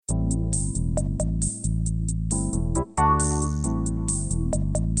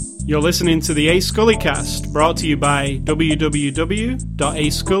You're listening to the A Scully cast, brought to you by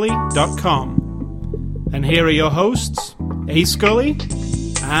www.ascully.com. And here are your hosts, A Scully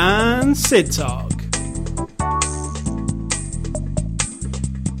and Sid Talk.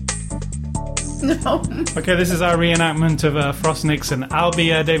 No. Okay, this is our reenactment of Frost Nixon. I'll be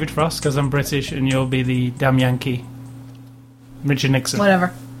David Frost because I'm British, and you'll be the damn Yankee, Richard Nixon.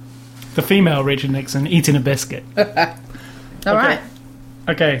 Whatever. The female Richard Nixon eating a biscuit. All right.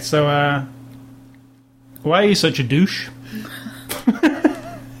 Okay, so why are you such a douche?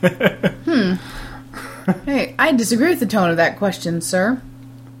 Hey, I disagree with the tone of that question, sir.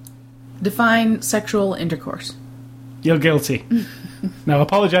 Define sexual intercourse. You're guilty. Now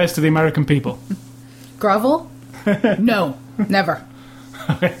apologise to the American people. Grovel? No, never.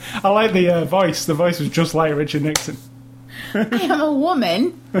 Okay. I like the voice. The voice was just like Richard Nixon. I am a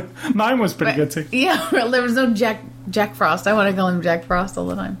woman. Mine was pretty good too. Yeah, there was no Jack Frost. I want to call him Jack Frost all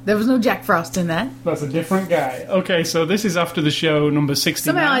the time. There was no Jack Frost in that. That's a different guy. Okay, so this is after the show number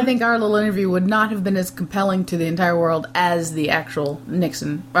 69. Somehow I think our little interview would not have been as compelling to the entire world as the actual Frost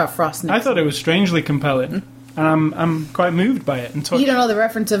Nixon. I thought it was strangely compelling, and I'm quite moved by it and touched. You don't know the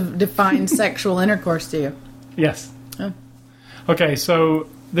reference of defined sexual intercourse, do you? Yes. Oh. Okay, so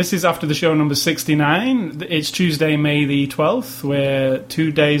this is after the show number 69. It's Tuesday, May the 12th. We're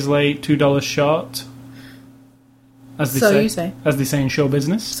 2 days late, $2 short. As they So say. you say. As they say in show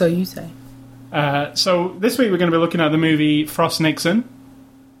business. So you say. So this week we're going to be looking at the movie Frost Nixon.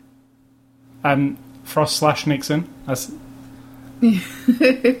 And Frost/Nixon.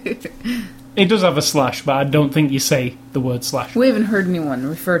 It does have a slash, but I don't think you say the word slash. We haven't heard anyone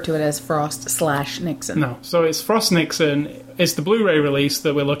refer to it as Frost/Nixon. No. So it's Frost Nixon. It's the Blu-ray release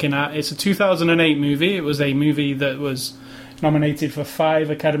that we're looking at. It's a 2008 movie. It was a movie that was nominated for 5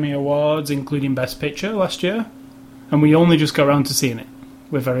 Academy Awards, including Best Picture last year. And we only just got around to seeing it.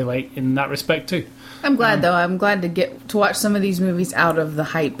 We're very late in that respect too. I'm glad though. I'm glad to get to watch some of these movies out of the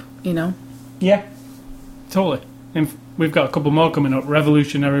hype, you know? Yeah. Totally. And we've got a couple more coming up.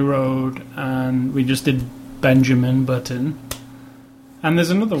 Revolutionary Road, and we just did Benjamin Button. And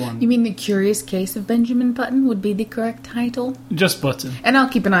there's another one. You mean The Curious Case of Benjamin Button would be the correct title? Just Button. And I'll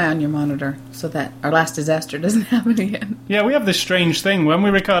keep an eye on your monitor so that our last disaster doesn't happen again. Yeah, we have this strange thing. When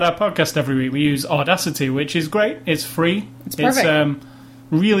we record our podcast every week, we use Audacity, which is great. It's free. It's perfect.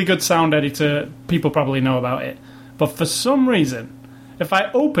 Really good sound editor. People probably know about it. But for some reason, if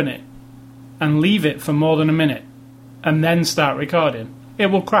I open it and leave it for more than a minute and then start recording, it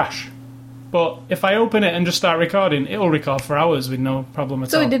will crash. But if I open it and just start recording, it will record for hours with no problem at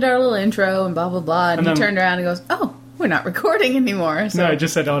all. So we did our little intro and blah, blah, blah, and he then turned around and goes, oh, we're not recording anymore. So no, it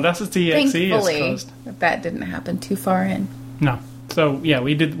just said Audacity XE is thankfully, closed. that didn't happen too far in. No. So, yeah,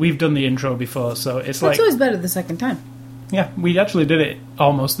 we've done the intro before, so it's like... It's always better the second time. Yeah, we actually did it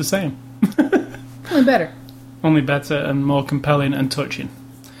almost the same. Only better. Only better and more compelling and touching.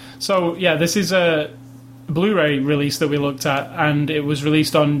 So, yeah, this is a Blu-ray release that we looked at, and it was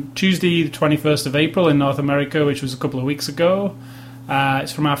released on Tuesday, the 21st of April in North America, which was a couple of weeks ago.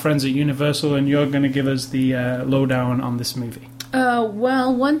 It's from our friends at Universal, and you're going to give us the lowdown on this movie.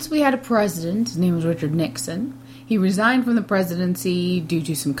 Well, once we had a president, his name was Richard Nixon. He resigned from the presidency due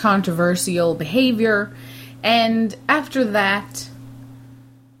to some controversial behavior, and after that,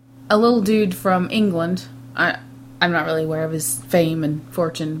 a little dude from England, I'm not really aware of his fame and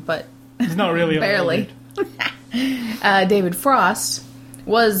fortune, but He's not really barely. David Frost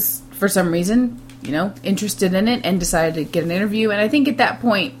was, for some reason, interested in it and decided to get an interview. And I think at that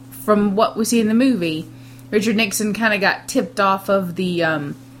point, from what we see in the movie, Richard Nixon kind of got tipped off of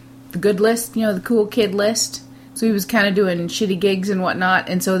the good list, the cool kid list. So he was kind of doing shitty gigs and whatnot.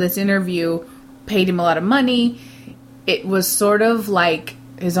 And so this interview paid him a lot of money. It was sort of like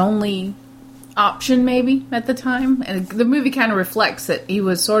his only option, maybe, at the time. And the movie kind of reflects that he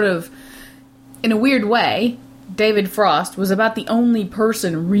was sort of, in a weird way, David Frost was about the only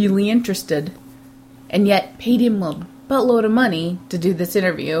person really interested, and yet paid him a buttload of money to do this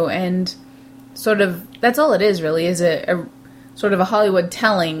interview. And sort of, that's all it is, really, is a sort of a Hollywood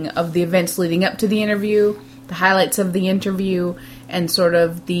telling of the events leading up to the interview, the highlights of the interview, and sort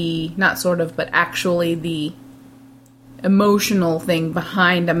of but actually the emotional thing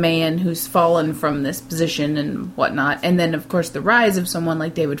behind a man who's fallen from this position and whatnot. And then, of course, the rise of someone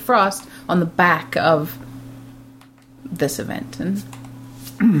like David Frost on the back of this event.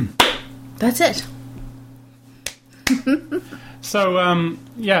 And that's it. So,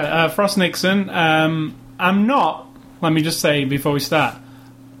 Frost Nixon. I'm not, let me just say before we start,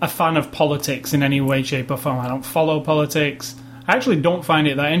 a fan of politics in any way, shape or form. I don't follow politics. I actually don't find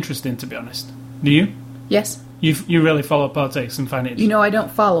it that interesting, to be honest. Do you? Yes. You really follow politics and find it interesting? You know, I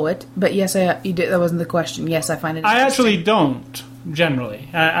don't follow it, but yes, you did. That wasn't the question. Yes, I find it I interesting. actually don't, generally.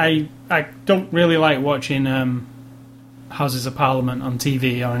 I don't really like watching Houses of Parliament on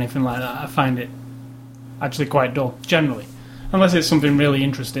TV or anything like that. I find it actually quite dull, generally. Unless it's something really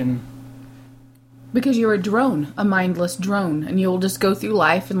interesting. Because you're a drone, a mindless drone, and you'll just go through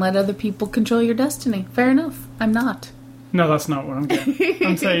life and let other people control your destiny. Fair enough. I'm not. No, that's not what I'm getting.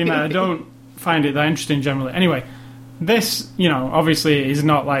 I'm saying that I don't find it that interesting generally. Anyway, this, obviously is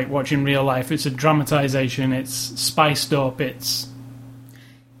not like watching real life. It's a dramatization. It's spiced up. It's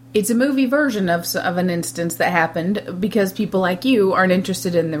a movie version of an instance that happened because people like you aren't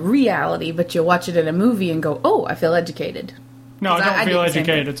interested in the reality, but you'll watch it in a movie and go, oh, I feel educated. No, I don't feel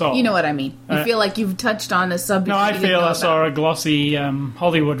educated at all. You know what I mean. You feel like you've touched on a subject. No, I feel I saw a glossy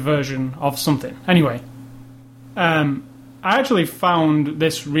Hollywood version of something. Anyway, I actually found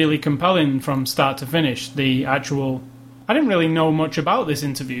this really compelling from start to finish. I didn't really know much about this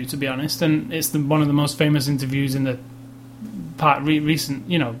interview, to be honest, and it's one of the most famous interviews in the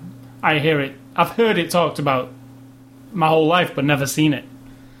recent. I've heard it talked about my whole life, but never seen it.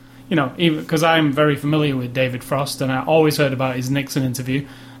 Even because I'm very familiar with David Frost, and I always heard about his Nixon interview,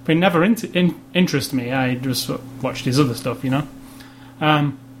 but it never interested me. I just watched his other stuff,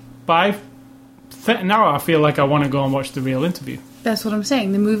 But now I feel like I want to go and watch the real interview. That's what I'm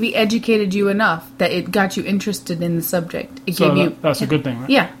saying. The movie educated you enough that it got you interested in the subject. It gave you. That's a good thing, right?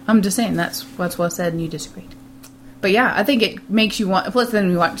 Yeah, I'm just saying that's what I said, and you disagreed. But yeah, I think it makes you want. Plus, then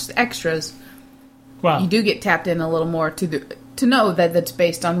we watch the extras. Wow. You do get tapped in a little more to know that that's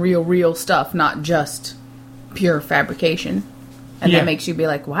based on real stuff, not just pure fabrication. And that makes you be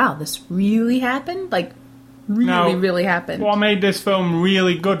like, wow, this really happened? Like, really happened. What made this film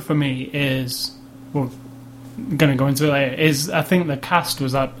really good for me is, we're going to go into it later, is I think the cast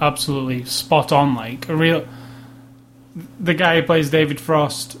was absolutely spot on. Like, the guy who plays David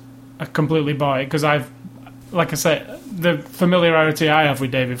Frost, I completely bought it, because like I said, the familiarity I have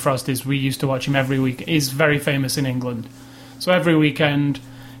with David Frost is we used to watch him every week. He's very famous in England. So every weekend,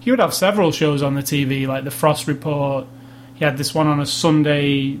 he would have several shows on the TV, like The Frost Report. He had this one on a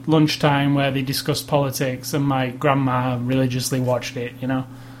Sunday lunchtime where they discussed politics, and my grandma religiously watched it,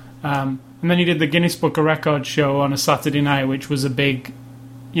 And then he did the Guinness Book of Records show on a Saturday night, which was a big,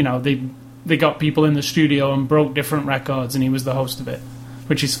 they got people in the studio and broke different records, and he was the host of it,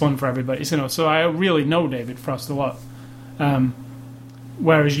 which is fun for everybody, So I really know David Frost a lot.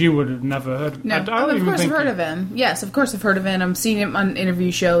 Whereas you would have never heard of him. No, of course I've heard of him. Yes, of course I've heard of him. I've seen him on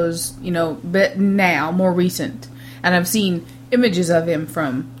interview shows, but now, more recent. And I've seen images of him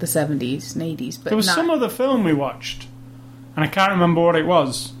from the 70s and 80s. But there was some other film we watched, and I can't remember what it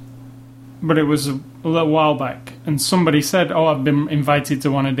was, but it was a little while back, and somebody said, oh, I've been invited to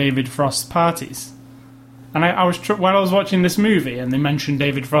one of David Frost's parties. And I was while I was watching this movie, and they mentioned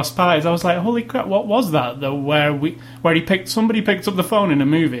David Frost parties, I was like, "Holy crap! What was that? Where somebody picked up the phone in a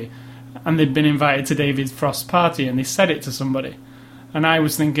movie, and they'd been invited to David Frost's party, and they said it to somebody." And I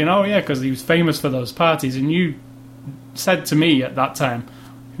was thinking, "Oh yeah, because he was famous for those parties." And you said to me at that time,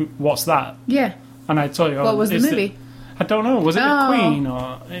 "What's that?" Yeah. And I told you, "What was the movie?" I don't know. Was it the Queen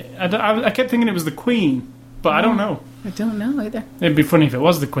or I kept thinking it was the Queen, but I don't know. I don't know either. It'd be funny if it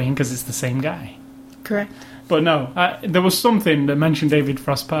was the Queen because it's the same guy. Correct. But no, there was something that mentioned David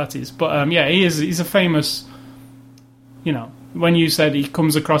Frost parties. But he's a famous, when you said he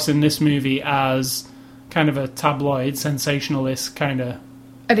comes across in this movie as kind of a tabloid, sensationalist kind of...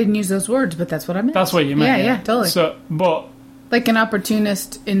 I didn't use those words, but that's what I meant. That's what you meant. Yeah, totally. So, but... Like an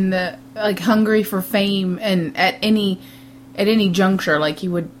opportunist in the, hungry for fame, and at any juncture, he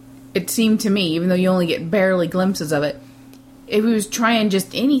would... It seemed to me, even though you only get barely glimpses of it, if he was trying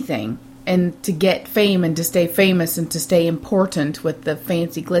just anything... And to get fame and to stay famous and to stay important with the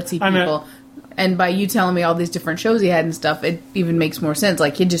fancy, glitzy people. And by you telling me all these different shows he had and stuff, it even makes more sense.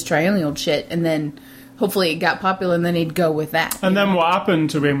 He'd just try any old shit, and then hopefully it got popular, and then he'd go with that. And then what happened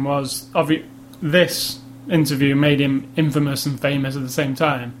to him was, this interview made him infamous and famous at the same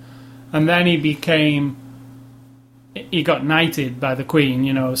time. And then he got knighted by the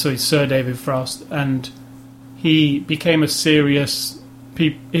Queen, so he's Sir David Frost, and he became a serious...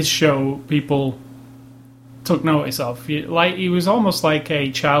 his show people took notice of. He was almost like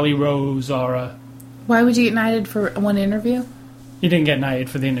a Charlie Rose or a... Why would you get knighted for one interview? He didn't get knighted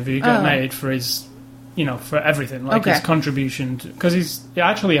for the interview. He got knighted for his, for everything. His contribution to... Because he's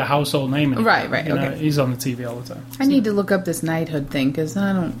actually a household name. Right, okay. He's on the TV all the time. I need to look up this knighthood thing because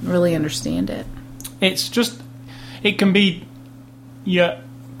I don't really understand it. It's just... It can be your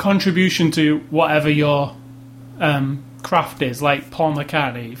contribution to whatever your... craft is, like Paul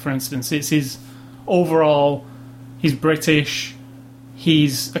McCartney, for instance. It's his overall, he's British.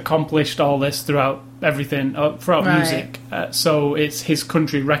 He's accomplished all this throughout everything, throughout Right. music. So it's his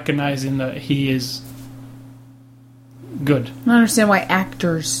country recognizing that he is good. I don't understand why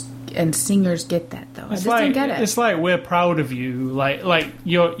actors and singers get that though. I just don't get it. It's like we're proud of you. Like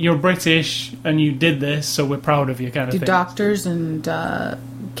you're British and you did this, so we're proud of you, kind of Do thing. doctors and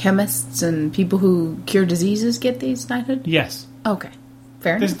chemists and people who cure diseases get these knighthood? Yes, Okay,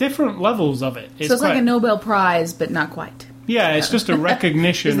 fair there's enough. different levels of it. So it's like quite- a Nobel Prize, but not quite. Yeah, it's just a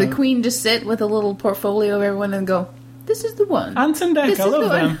recognition. Does the of- Queen just sit with a little portfolio of everyone and go, "This is the one"? Anton Deck, This I is love the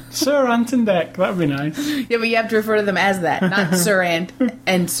one. them. Sir Anton Deck, that'd be nice. Yeah, but you have to refer to them as that, not Sir Ant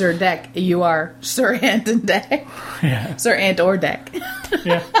and Sir Deck. You are Sir Ant and Deck, Yeah, Sir Ant or Deck.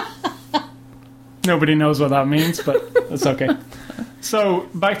 yeah. Nobody knows what that means, but that's okay. So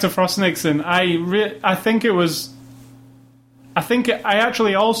back to Frost Nixon. I think it was. I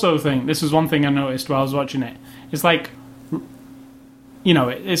actually also think this is one thing I noticed while I was watching it. It's like,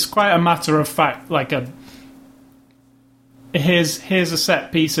 it's quite a matter of fact. Like here's a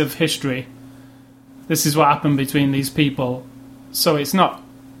set piece of history. This is what happened between these people. So it's not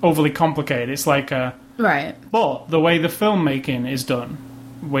overly complicated. It's like Right. but the way the filmmaking is done,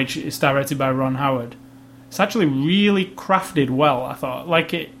 which is directed by Ron Howard, it's actually really crafted well, I thought.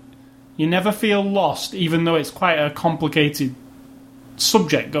 You never feel lost, even though it's quite a complicated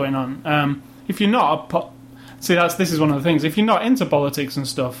subject going on. If you're not this is one of the things. If you're not into politics and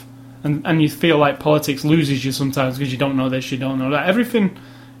stuff, and you feel like politics loses you sometimes because you don't know this, you don't know that, everything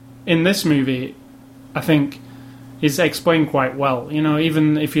in this movie, I think, is explained quite well.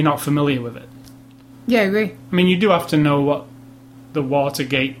 Even if you're not familiar with it. Yeah, I agree. I mean, you do have to know what the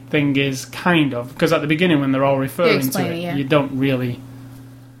Watergate thing is, kind of, because at the beginning when they're all referring to explain it, it, yeah. you don't really.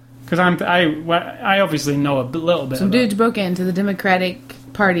 Because I obviously know a little bit. Some about dudes broke into the Democratic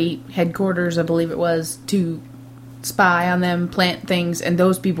Party headquarters, I believe it was, to spy on them, plant things, and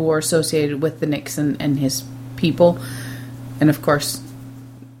those people were associated with the Nixon and his people. And of course,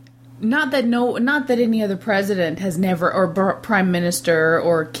 not that any other president has never, or prime minister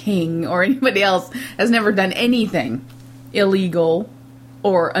or king or anybody else has never done anything illegal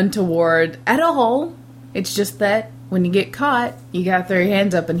or untoward at all. It's just that when you get caught, you gotta throw your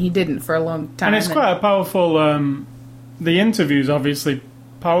hands up, and he didn't for a long time. And it's quite a powerful. The interview's obviously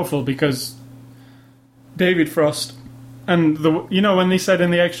powerful because David Frost and when they said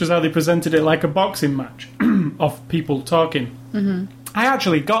in the extras how they presented it like a boxing match of people talking. Mm-hmm. I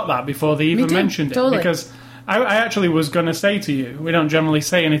actually got that before they even too, mentioned it totally. because I actually was going to say to you, we don't generally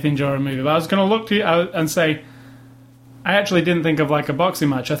say anything during a movie, but I was going to look to you and say, I actually didn't think of like a boxing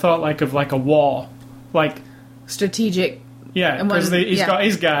match. I thought of like a war, like strategic. yeah, And because one- he's yeah. got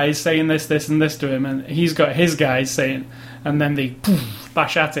his guys saying this, and this to him, and he's got his guys saying, and then they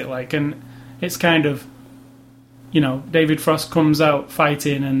bash at it and it's kind of, David Frost comes out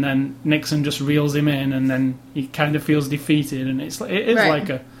fighting, and then Nixon just reels him in, and then he kind of feels defeated, and it is Right. like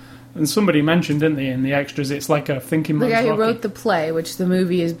a. And somebody mentioned, didn't they, in the extras, it's like a thinking The man's guy who Rocky. wrote the play, which the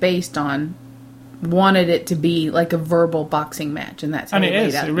movie is based on, wanted it to be like a verbal boxing match, and that's how And he it laid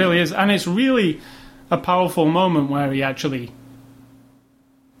is, out. it really is, and it's really a powerful moment where he actually.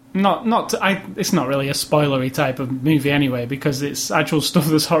 It's not really a spoilery type of movie anyway, because it's actual stuff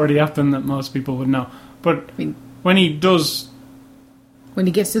that's already happened that most people would know. But I mean, when he does, when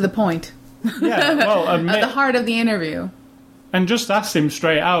he gets to the point, yeah, well, at admit, the heart of the interview. and just ask him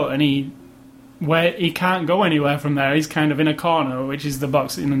straight out, and he can't go anywhere from there. He's kind of in a corner, which is the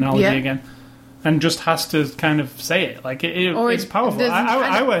boxing analogy Yeah. again, and just has to kind of say it. Like Or it's it powerful. doesn't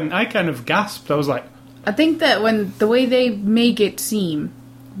I kind of gasped. I was like, I think that when the way they make it seem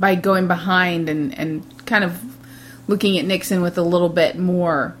by going behind and kind of looking at Nixon with a little bit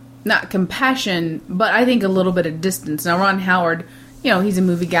more, not compassion, but I think a little bit of distance. Now, Ron Howard, he's a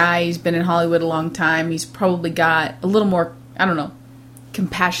movie guy. He's been in Hollywood a long time. He's probably got a little more, I don't know,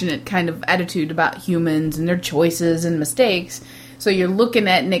 compassionate kind of attitude about humans and their choices and mistakes. So you're looking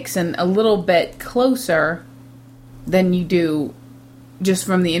at Nixon a little bit closer than you do just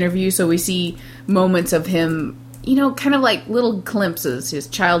from the interview. So we see moments of him, kind of like little glimpses. His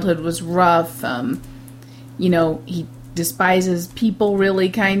childhood was rough. He despises people, really,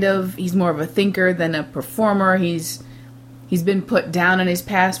 kind of. He's more of a thinker than a performer. He's been put down in his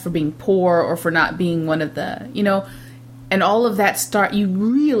past for being poor or for not being one of the, and all of that you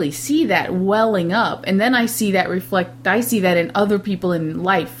really see that welling up. And then I see that in other people in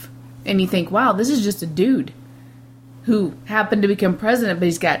life. And you think, wow, this is just a dude who happened to become president, but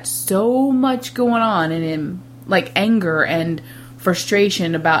he's got so much going on in him, like anger and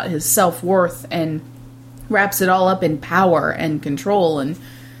frustration about his self-worth, and wraps it all up in power and control. And,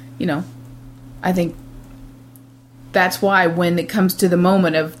 I think that's why when it comes to the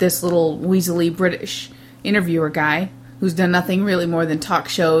moment of this little weaselly British interviewer guy who's done nothing really more than talk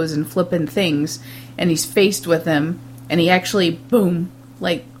shows and flippin' things, and he's faced with him, and he actually, boom,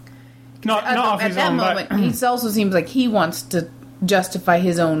 like... Not off his own back. At that moment, he also seems like he wants to justify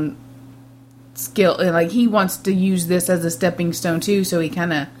his own skill. Like, he wants to use this as a stepping stone, too, so he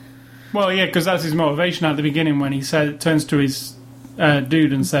kind of... Well, yeah, because that's his motivation at the beginning when he turns to his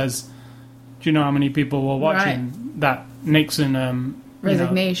dude and says, do you know how many people were watching that Nixon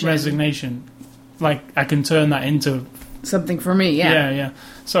resignation? Like, I can turn that into... something for me, yeah. Yeah.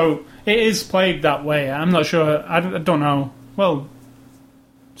 So, it is played that way. I'm not sure. I don't know. Well,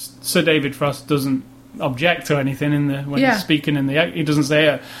 Sir David Frost doesn't object to anything when he's speaking in the... He doesn't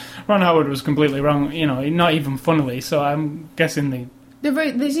say, Ron Howard was completely wrong, not even funnily. So, I'm guessing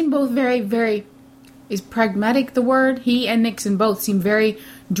they seem both very, very... Is pragmatic the word? He and Nixon both seem very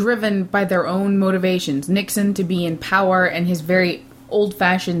driven by their own motivations. Nixon to be in power and his very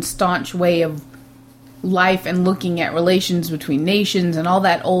old-fashioned, staunch way of life and looking at relations between nations and all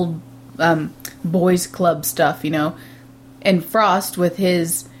that old boys club stuff, And Frost with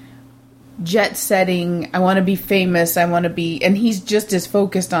his jet-setting, I want to be famous, I want to be... And he's just as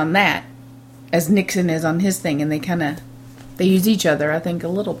focused on that as Nixon is on his thing, and they use each other, I think, a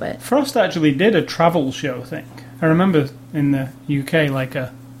little bit. Frost actually did a travel show thing. I remember in the UK,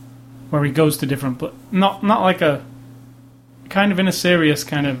 where he goes to different... Not like a... Kind of in a serious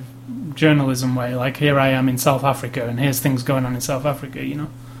kind of journalism way. Like, here I am in South Africa, and here's things going on in South Africa,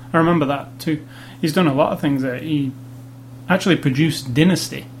 I remember that, too. He's done a lot of things. He actually produced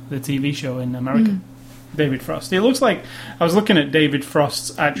Dynasty, the TV show in America. David Frost. It looks like... I was looking at David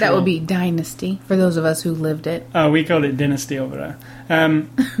Frost's actual... That would be Dynasty, for those of us who lived it. We called it Dynasty over there.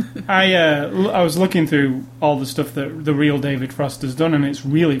 I was looking through all the stuff that the real David Frost has done, and it's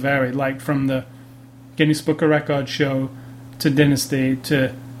really varied, like from the Guinness Book of Records show to Dynasty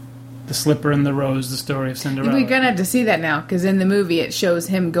to The Slipper and the Rose, the story of Cinderella. We're going to have to see that now, because in the movie it shows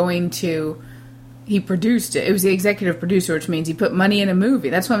him going to... He produced it. It was the executive producer, which means he put money in a movie.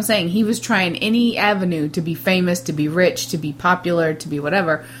 That's what I'm saying. He was trying any avenue to be famous, to be rich, to be popular, to be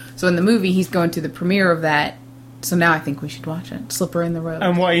whatever. So in the movie, he's going to the premiere of that. So now I think we should watch it. Slipper in the Road.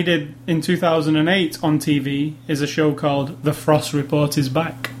 And what he did in 2008 on TV is a show called The Frost Report is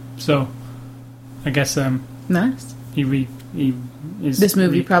Back. So I guess nice. This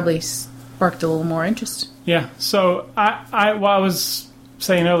movie probably sparked a little more interest. Yeah. So what I was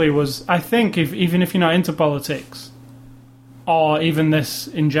saying earlier was, I think even if you're not into politics, or even this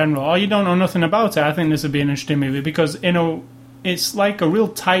in general, or you don't know nothing about it, I think this would be an interesting movie because it's like a real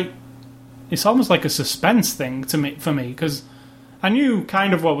tight. It's almost like a suspense thing for me because I knew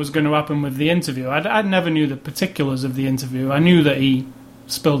kind of what was going to happen with the interview. I never knew the particulars of the interview. I knew that he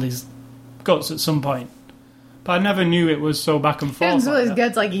spilled his guts at some point, but I never knew it was so back and forth. And so his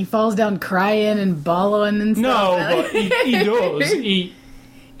guts, like he falls down crying and bawling and stuff. No, but he does.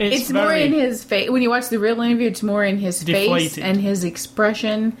 It's more in his face. When you watch the real interview, it's more in his face and his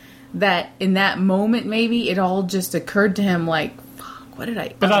expression that in that moment, maybe, it all just occurred to him like, fuck, what did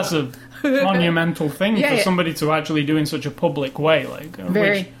I... But that's a monumental thing for somebody to actually do in such a public way.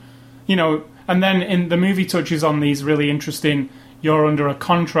 Very. Which, and then in the movie touches on these really interesting, you're under a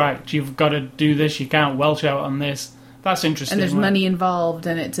contract, you've got to do this, you can't welch out on this. That's interesting. And there's money involved,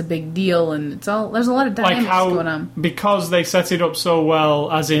 and it's a big deal, and there's a lot of dynamics going on. Because they set it up so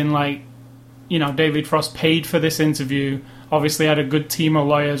well, as in, David Frost paid for this interview, obviously had a good team of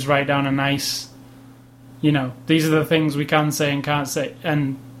lawyers write down a nice, these are the things we can say and can't say.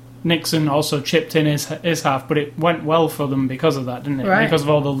 And Nixon also chipped in his half, but it went well for them because of that, didn't it? Right. Because of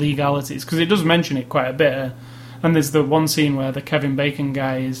all the legalities. Because it does mention it quite a bit. And there's the one scene where the Kevin Bacon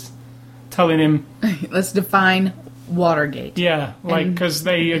guy is telling him... Let's define... Watergate. Yeah, because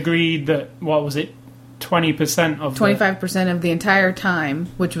they agreed that, what was it, 20% of 25% of the entire time,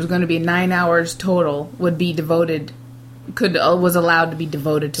 which was going to be 9 hours total, would be devoted, was allowed to be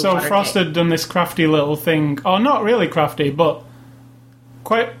devoted to Watergate. So Frost had done this crafty little thing, or not really crafty, but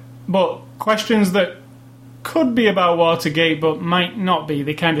questions that could be about Watergate, but might not be.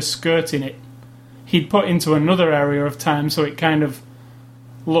 They kind of skirting it. He'd put into another area of time, so it kind of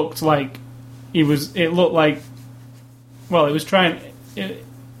looked like it looked like. Well, it was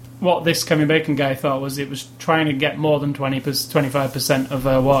what this Kevin Bacon guy thought was it was trying to get more than 25%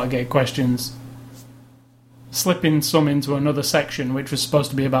 of Watergate questions, slipping some into another section, which was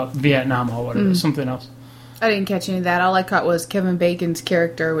supposed to be about Vietnam or whatever, something else. I didn't catch any of that. All I caught was Kevin Bacon's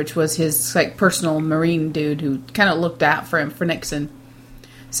character, which was his personal Marine dude who kind of looked out for him, for Nixon.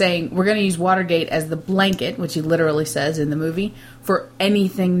 saying we're going to use Watergate as the blanket, which he literally says in the movie, for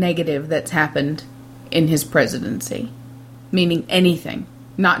anything negative that's happened in his presidency. Meaning anything,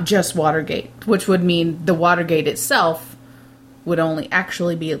 not just Watergate, which would mean the Watergate itself would only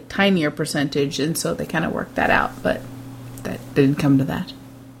actually be a tinier percentage, and so they kind of worked that out, but that didn't come to that.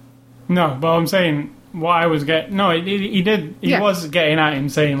 No, but I'm saying what I was getting... No, he did... He was getting at him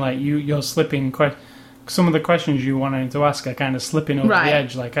saying, like, you're slipping... Some of the questions you wanted to ask are kind of slipping over the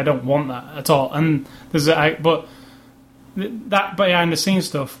edge. Like, I don't want that at all. And there's... But that behind-the-scenes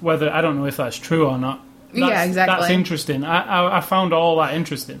stuff, whether... I don't know if that's true or not. Yeah, exactly. That's interesting. I found all that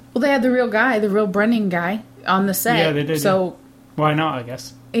interesting. Well, they had the real guy, the real Brennan guy, on the set. Yeah, they did. So... Why not, I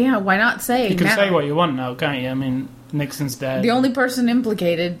guess? Yeah, why not say You can now? say what you want now, can't you? I mean, Nixon's dead. The only person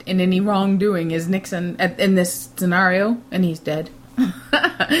implicated in any wrongdoing is Nixon in this scenario, and he's dead.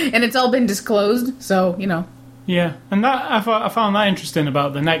 And it's all been disclosed, so, you know. Yeah, and that I found that interesting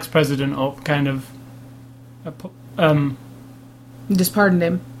about the next president up, kind of... Just pardoned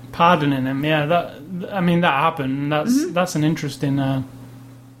him. Pardoning him, yeah. That happened. That's an interesting... Well,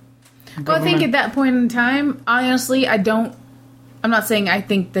 I think at that point in time, honestly, I'm not saying I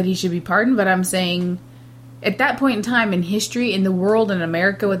think that he should be pardoned, but I'm saying at that point in time in history, in the world, in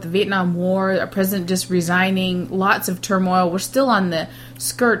America, with the Vietnam War, a president just resigning, lots of turmoil. We're still on the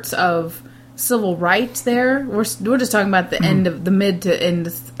skirts of civil rights there. We're just talking about the end of the mid to end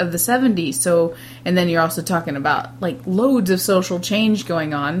of the 70s. So, and then you're also talking about like loads of social change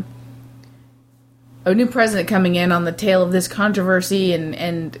going on. A new president coming in on the tail of this controversy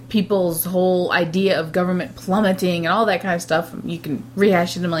and people's whole idea of government plummeting and all that kind of stuff. You can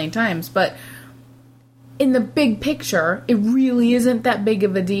rehash it a million times, but in the big picture, it really isn't that big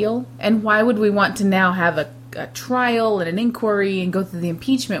of a deal. And why would we want to now have a trial and an inquiry and go through the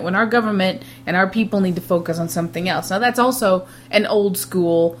impeachment when our government and our people need to focus on something else? Now, that's also an old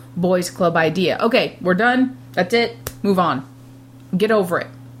school boys club idea. Okay, we're done. That's it. Move on. Get over it.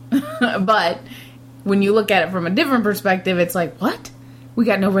 But when you look at it from a different perspective, it's like, what? We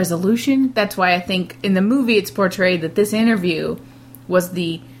got no resolution? That's why I think in the movie it's portrayed that this interview was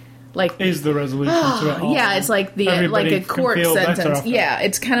the, like... Is the resolution to it all. Yeah, it's like like a court sentence. Yeah,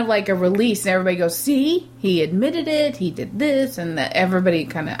 it's kind of like a release, and everybody goes, see? He admitted it, he did this, and that everybody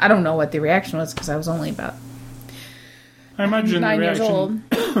kind of... I don't know what the reaction was, because I was only about I imagine 9 the years reaction... old.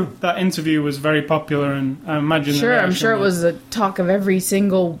 That interview was very popular, and I imagine Sure, I'm sure it was a talk of every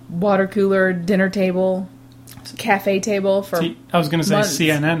single water cooler, dinner table, cafe table for I was going to say months.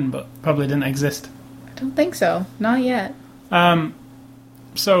 CNN, but probably didn't exist. I don't think so. Not yet.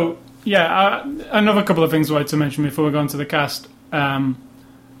 So, yeah, another couple of things I wanted to mention before we go on to the cast. The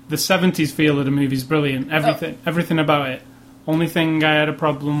 70s feel of the movie is brilliant. Everything about it. Only thing I had a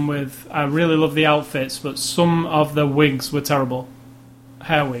problem with, I really love the outfits, but some of the wigs were terrible.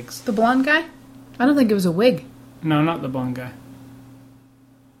 Hair wigs. The blonde guy? I don't think it was a wig. No, not the blonde guy.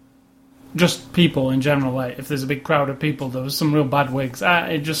 Just people in general. Like, if there's a big crowd of people, there was some real bad wigs.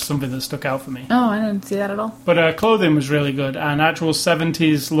 It's just something that stuck out for me. Oh, I didn't see that at all. But clothing was really good, and actual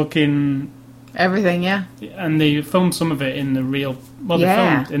 70s looking... Everything, yeah. And they filmed some of it in the real... Well, they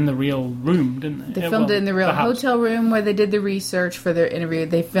filmed in the real room, didn't they? They filmed it in the real hotel room where they did the research for their interview.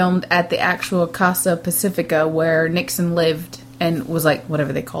 They filmed at the actual Casa Pacifica where Nixon lived and was like,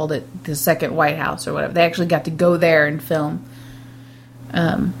 whatever they called it, the second White House or whatever. They actually got to go there and film.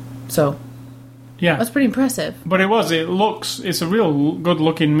 So, yeah, that's pretty impressive. But it's a real good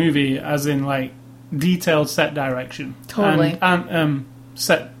looking movie, as in like detailed set direction. Totally. And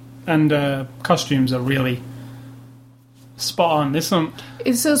set and costumes are really spot on.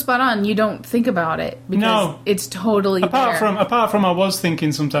 It's so spot on. You don't think about it because it's totally apart there. from I was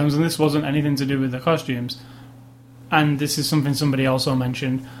thinking sometimes, and this wasn't anything to do with the costumes. And this is something somebody also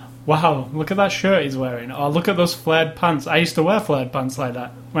mentioned. Wow, look at that shirt he's wearing. Or look at those flared pants. I used to wear flared pants like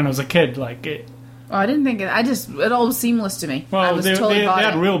that when I was a kid. Like it. Oh, I didn't think it. It all was seamless to me. Well, I was they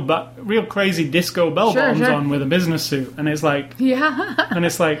had real crazy disco bell bottoms on with a business suit, and it's like, yeah, and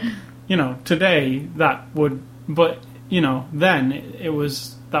it's like, today that would, but then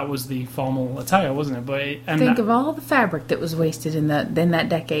that was the formal attire, wasn't it? But think of all the fabric that was wasted in that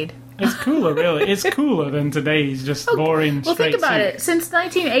decade. It's cooler, really. It's cooler than today's just boring. Well, straight think about suit. it. Since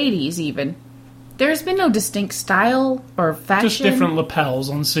 1980s, even there's been no distinct style or fashion. Just different lapels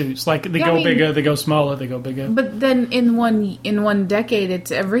on suits. Like they go bigger, they go smaller, they go bigger. But then in one decade,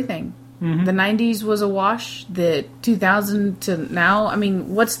 it's everything. Mm-hmm. The 90s was a wash. The 2000 to now. I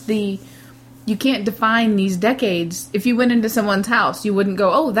mean, you can't define these decades. If you went into someone's house, you wouldn't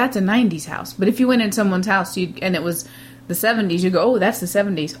go, "Oh, that's a 90s house." But if you went in someone's house and it was the 70s, you go, "Oh, that's the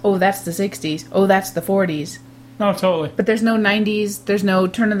 70s. Oh, that's the 60s. Oh, that's the 40s." No, totally. But there's no 90s, there's no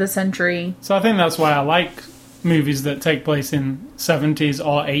turn of the century. So I think that's why I like movies that take place in 70s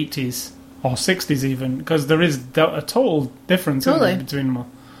or 80s or 60s even, because there is a total difference between them all.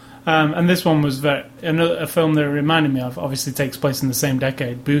 And this one was a film that it reminded me of, obviously takes place in the same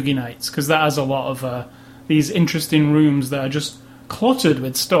decade, Boogie Nights, because that has a lot of these interesting rooms that are just cluttered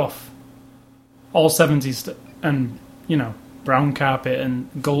with stuff. All 70s and, brown carpet and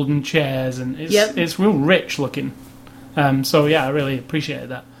golden chairs, and it's real rich looking. So yeah, I really appreciated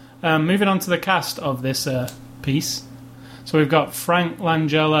that. Moving on to the cast of this piece. So we've got Frank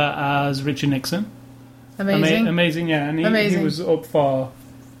Langella as Richard Nixon. Amazing. Amazing, yeah. And he was up for,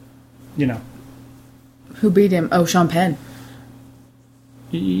 Who beat him? Oh, Sean Penn.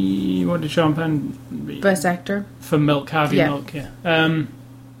 What did Sean Penn beat? Best actor. For Milk, Harvey Milk,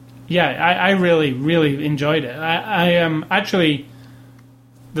 yeah. I really, really enjoyed it. I actually,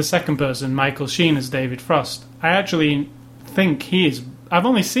 the second person, Michael Sheen as David Frost, I actually think I've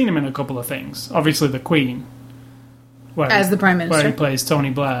only seen him in a couple of things. Obviously The Queen. As the Prime Minister. Where he plays Tony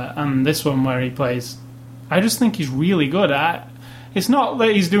Blair, and this one where he plays... I just think he's really good. It's not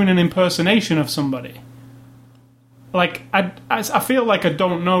that he's doing an impersonation of somebody. Like, I feel like I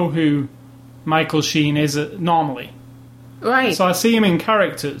don't know who Michael Sheen is normally. Right. So I see him in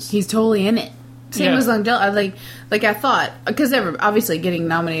characters. He's totally in it. Same as Langella. Like I thought, because they were obviously getting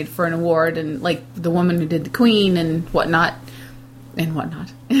nominated for an award, and like the woman who did the Queen and whatnot.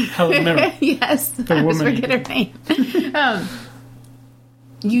 Helen Mirren. Yes, I always forget her name.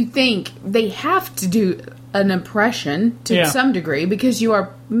 You think they have to do an impression to some degree because you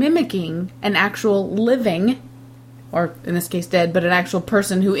are mimicking an actual living, or in this case dead, but an actual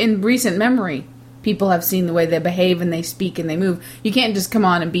person who in recent memory people have seen the way they behave and they speak and they move. You can't just come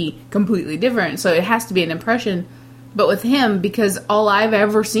on and be completely different, so it has to be an impression. But with him, because all I've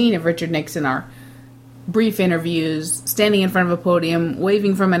ever seen of Richard Nixon are brief interviews, standing in front of a podium,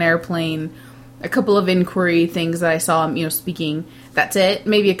 waving from an airplane, a couple of inquiry things that I saw him, speaking. That's it.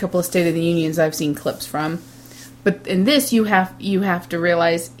 Maybe a couple of State of the Unions I've seen clips from. But in this, you have to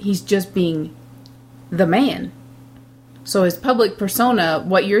realize he's just being the man. So his public persona,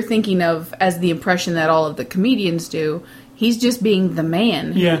 what you're thinking of as the impression that all of the comedians do, he's just being the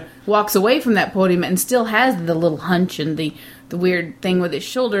man who walks away from that podium and still has the little hunch and the weird thing with his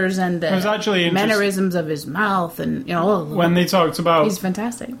shoulders and the mannerisms of his mouth and when they talked about he's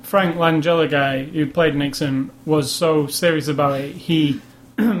fantastic. Frank Langella guy who played Nixon was so serious about it, he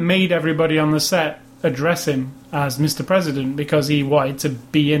made everybody on the set address him as Mr. President because he wanted to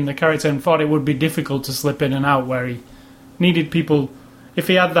be in the character and thought it would be difficult to slip in and out where he needed people. If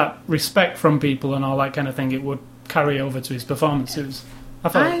he had that respect from people and all that kind of thing, it would carry over to his performances.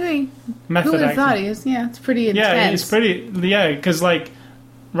 I agree. Method Who would have acting. thought he is? Yeah, it's pretty intense. Yeah, it's pretty. Yeah, because like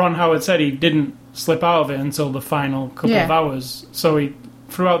Ron Howard said, he didn't slip out of it until the final couple of hours. So he,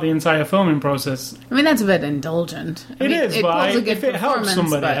 throughout the entire filming process. I mean, that's a bit indulgent. It is, but if it helps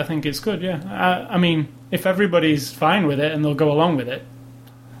somebody, I think it's good. Yeah, I mean, if everybody's fine with it and they'll go along with it,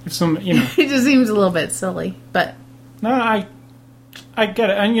 if some, it just seems a little bit silly, but no, I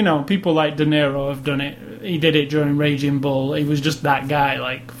get it, and people like De Niro have done it. He did it during Raging Bull. He was just that guy,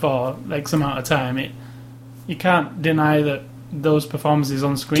 like for X amount of time. You can't deny that those performances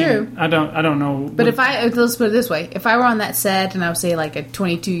on screen. True. I don't know. But let's put it this way: if I were on that set and I was say like a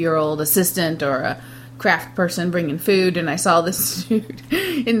 22-year-old assistant or a craft person bringing food, and I saw this dude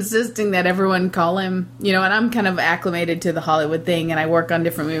insisting that everyone call him, and I'm kind of acclimated to the Hollywood thing, and I work on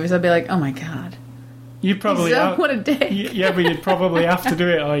different movies, I'd be like, oh my god. You'd probably what a dick. Yeah, but you'd probably have to do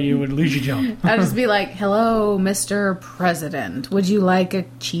it, or you would lose your job. I'd just be like, "Hello, Mr. President. Would you like a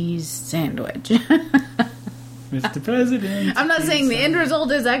cheese sandwich?" Mr. President. I'm not saying the end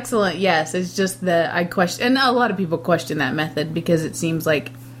result is excellent. Yes, it's just that I question, and a lot of people question that method because it seems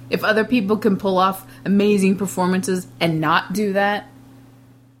like if other people can pull off amazing performances and not do that,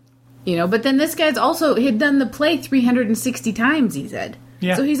 But then this guy's also he'd done the play 360 times. He said,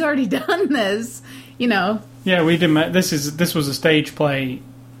 yeah. So he's already done this. Yeah, we did. This was a stage play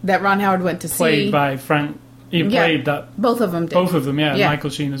that Ron Howard went to see. Played by Frank. He played that. Both of them did. Both of them, yeah. Michael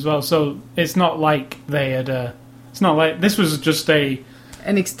Sheen as well. So it's not like they had. It's not like this was just an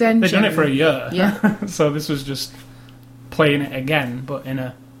extension. They'd done it for a year. Yeah. So this was just playing it again, but in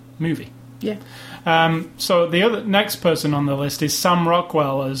a movie. Yeah. So the next person on the list is Sam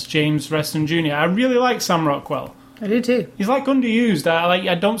Rockwell as James Reston Jr. I really like Sam Rockwell. I do too. He's like underused.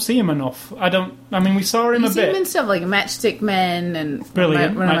 I don't see him enough. I mean, we saw him a bit. You see him in stuff like Matchstick Men, and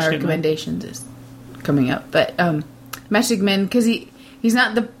brilliant. One of my recommendations is coming up. But Matchstick Men, because he's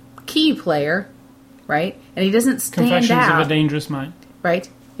not the key player, right? And he doesn't stand Confessions out. of a Dangerous Mind. Right?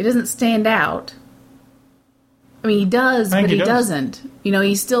 He doesn't stand out. I mean, he does, I think but he he does. doesn't. You know,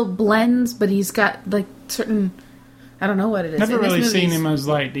 he still blends, but he's got, like, certain... I don't know what it is. Never In this really movie, seen he's- him as,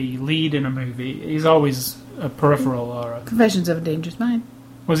 like, the lead in a movie. He's always a peripheral or a... Confessions of a Dangerous Mind.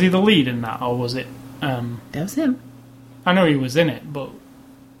 Was he the lead in that, or was it... That was him. I know he was in it, but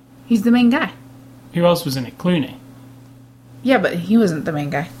He's the main guy. who else was in it? Clooney? Yeah, but he wasn't the main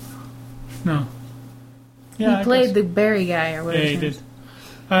guy. No. Yeah, He I played guess. the Barry guy or Yeah, whatever. he his name did. is.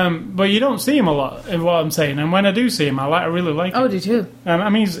 But you don't see him a lot, is what I'm saying. And when I do see him, I really like him. Oh, do too. I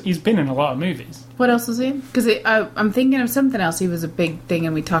mean, he's been in a lot of movies. What else was he in? Because I'm thinking of something else. He was a big thing,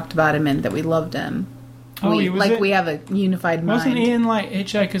 and we talked about him and that we loved him. Oh, he was like in- we have a unified mind. Wasn't he in, like,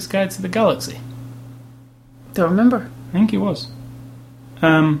 Hitchhiker's Guide to the Galaxy? Don't remember. I think he was.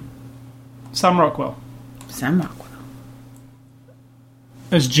 Sam Rockwell Sam Rockwell.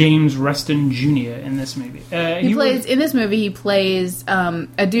 as James Reston Jr. in this movie. He plays in this movie. He plays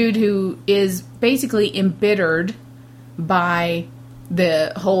a dude who is basically embittered by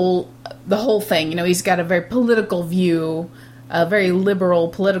the whole thing. You know, he's got a very political view, a very liberal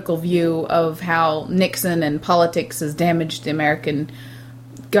political view of how Nixon and politics has damaged the American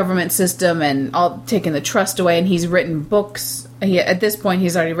government system and all taken the trust away. And he's written books. At this point,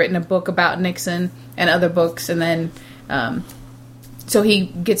 he's already written a book about Nixon and other books, and then. So he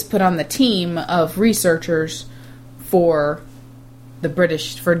gets put on the team of researchers for the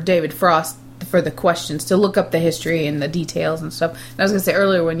British, for David Frost, for the questions, to look up the history and the details and stuff. And I was going to say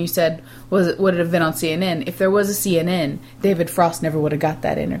earlier when you said, would it have been on CNN? If there was a CNN, David Frost never would have got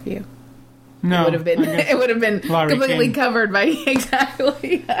that interview. No, It would have been, I guess it would have been Larry completely King. covered by,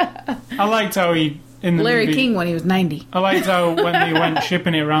 exactly. I liked how he, in the Larry movie... King when he was 90. I liked how when they went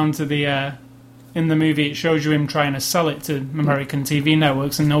shipping it around to the... in the movie, it shows you him trying to sell it to American TV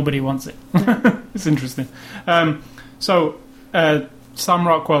networks and nobody wants it. It's interesting. So, Sam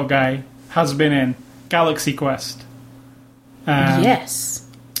Rockwell guy has been in Galaxy Quest. Yes.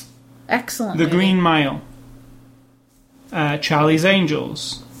 Excellent. The movie. Green Mile. Charlie's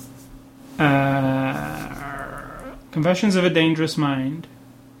Angels. Confessions of a Dangerous Mind.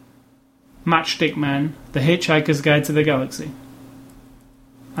 Matchstick Men. The Hitchhiker's Guide to the Galaxy.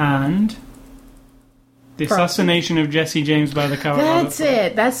 And... The Assassination of Jesse James by the Coward Robert That's Frost.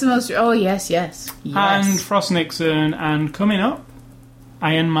 it. That's the most... Oh, yes. And Frost Nixon, and coming up,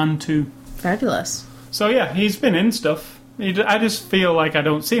 Iron Man 2. Fabulous. So yeah, he's been in stuff. I just feel like I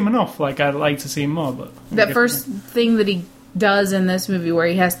don't see him enough. Like I'd like to see him more, but That first thing that he does in this movie where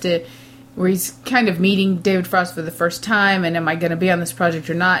he's kind of meeting David Frost for the first time, and am I going to be on this project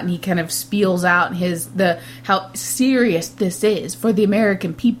or not? And he kind of spiels out how serious this is for the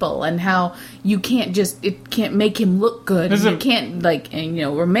American people, and how it can't make him look good. And you can't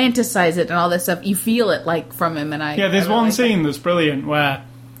romanticize it and all that stuff. You feel it from him, and there's I one like scene that's brilliant where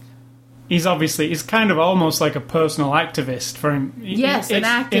he's kind of almost like a personal activist for him. Yes, an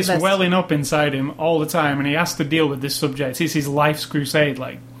activist. It's welling up inside him all the time, and he has to deal with this subject. It's his life's crusade,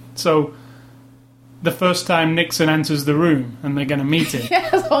 So, the first time Nixon enters the room and they're going to meet him,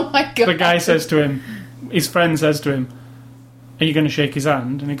 Yes, oh my god. the guy says to him, his friend says to him, "Are you going to shake his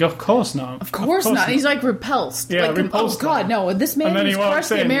hand?" And he goes, "Of course not. Of course not. He's repulsed. Yeah, repulsed. Oh god, no! This man And then has he walks crushed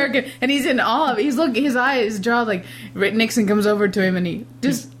the in. American, and he's in awe. He's looking. His eyes, his jaw, Nixon comes over to him, and he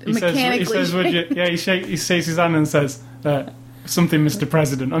just mechanically. He shakes his hand and says, "Something, Mr.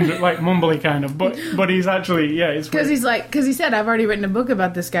 President," mumbly kind of, but he's actually, it's because weird. because he said, "I've already written a book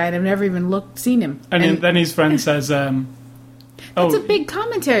about this guy, and I've never even seen him." And then his friend says, It's a big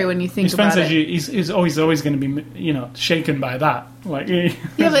commentary when you think his friend about says it. he's always going to be, shaken by that.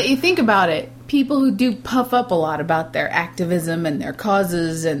 Yeah, but you think about it. People who do puff up a lot about their activism and their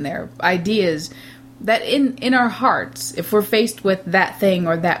causes and their ideas, that in our hearts, if we're faced with that thing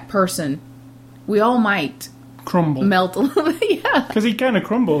or that person, we all might crumble. melt a little bit. Yeah. Because he kind of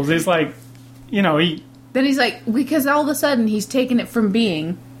crumbles. It's like, he... Then he's because all of a sudden he's taken it from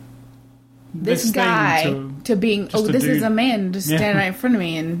being this thing guy to being, just a this is dude. a man just standing right in front of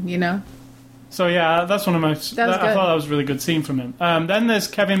me, and So yeah, that's one of my... That was I good. thought that was a really good scene from him. Then there's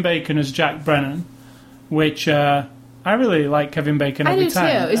Kevin Bacon as Jack Brennan, which I really like Kevin Bacon I every do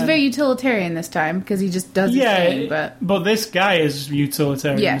time. too. It's very utilitarian this time because he just does his thing. But this guy is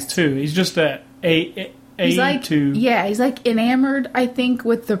utilitarian Yes. too. He's just he's he's enamored, I think,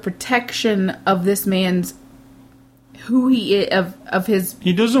 with the protection of this man's who he is of his.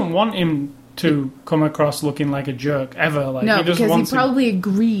 He doesn't want him to come across looking like a jerk ever. No, he just because he wants him. probably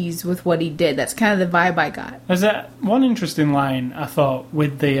agrees with what he did. That's kind of the vibe I got. There's that one interesting line I thought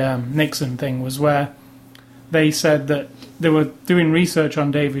with the Nixon thing was where they said that they were doing research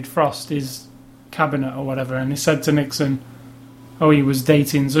on David Frost, his cabinet or whatever, and he said to Nixon, "Oh, he was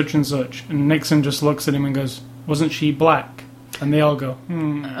dating such and such," and Nixon just looks at him and goes, wasn't she black? And they all go,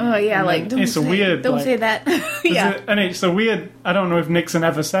 Oh yeah, like don't it's say, a weird. Don't like, say that. Yeah. and it's a weird. I don't know if Nixon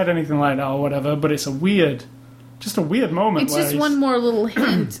ever said anything like that or whatever, but it's a weird moment. It's where just he's- one more little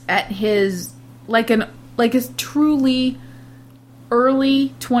hint at his like a truly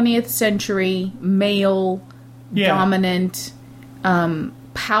early 20th century male Yeah. dominant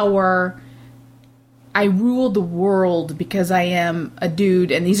power. I rule the world because I am a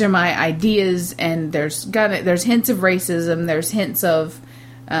dude, and these are my ideas. And there's hints of racism. There's hints of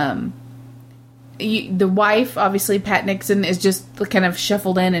the wife, obviously Pat Nixon, is just kind of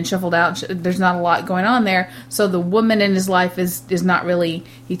shuffled in and shuffled out. There's not a lot going on there. So the woman in his life is not really.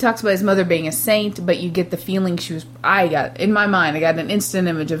 He talks about his mother being a saint, but you get the feeling she was. I got an instant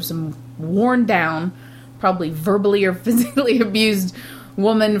image of some worn down, probably verbally or physically abused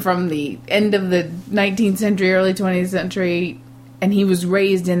woman from the end of the 19th century, early 20th century, and he was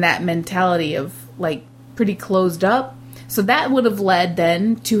raised in that mentality of like pretty closed up. So that would have led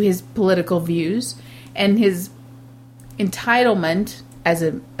then to his political views and his entitlement as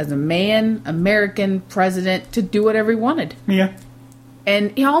a man, American president, to do whatever he wanted. Yeah.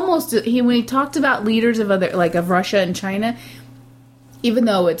 And when he talked about leaders of of Russia and China, even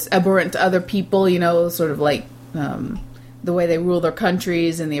though it's abhorrent to other people, sort of like the way they rule their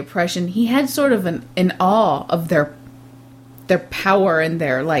countries and the oppression, he had sort of an awe of their power and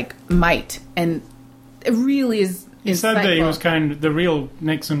their like might, and it really is. He said that he was the real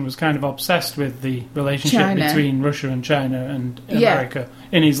Nixon was kind of obsessed with the relationship China. between Russia and China and America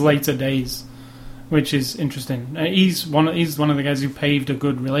in his later days, which is interesting. He's one of the guys who paved a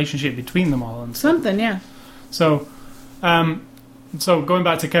good relationship between them all. And something, yeah. So, so going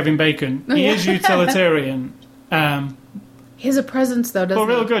back to Kevin Bacon, he is utilitarian. He has a presence, though, doesn't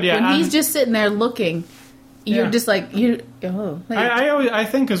he? Real good, yeah. When he's just sitting there looking, you're just like, I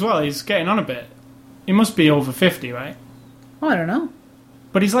think as well, he's getting on a bit. He must be over 50, right? Oh, I don't know.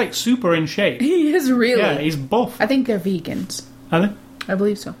 But he's like super in shape. He is really. Yeah, he's buff. I think they're vegans. Are they? I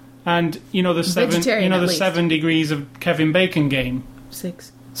believe so. And the Vegetarian, 7 degrees of Kevin Bacon game.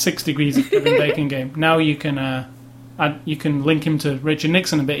 6 degrees of Kevin Bacon game. Now you can link him to Richard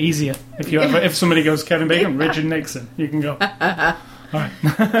Nixon a bit easier. If somebody goes Kevin Bacon, Richard Nixon, you can go. All right.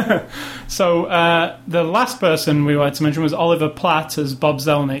 So the last person we wanted to mention was Oliver Platt as Bob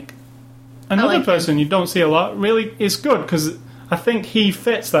Zelnick. Another person you don't see a lot. Really, it's good because I think he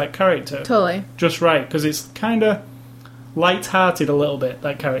fits that character totally just right, because it's kind of light-hearted a little bit,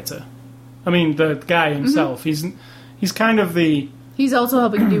 that character. I mean, the guy himself, he's kind of the... He's also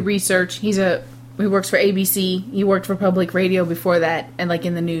helping do research. He works for ABC. He worked for public radio before that, and like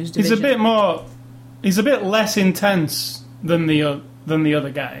in the news division. He's a bit less intense than the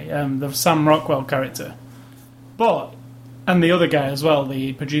other guy, the Sam Rockwell character. And the other guy as well,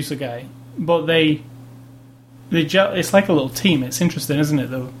 the producer guy. But it's like a little team. It's interesting, isn't it,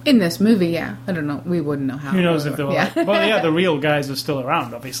 though? In this movie, yeah. I don't know. We wouldn't know how. Who knows if they were like... Well, yeah, the real guys are still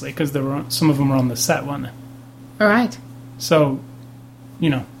around, obviously, because some of them were on the set, weren't they? All right. So,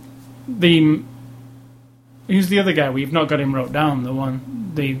 who's the other guy? We've not got him wrote down,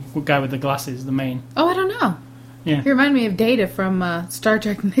 the guy with the glasses, the main... Oh, I don't know. Yeah. He reminded me of Data from Star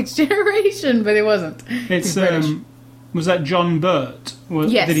Trek Next Generation, but he wasn't. It's was that John Burt?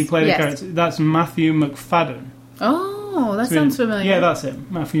 Yes. Did he play the character? That's Matthew McFadden. Oh, that sounds familiar. Yeah, that's it.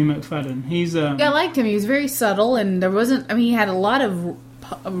 Matthew McFadden. He's yeah, I liked him. He was very subtle, and there wasn't... I mean, he had a lot of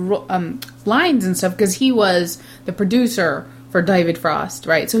lines and stuff, because he was the producer for David Frost,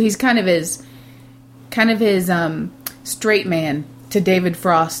 right? So he's kind of his straight man to David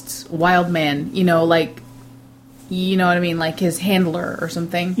Frost's wild man, like... You know what I mean? Like his handler or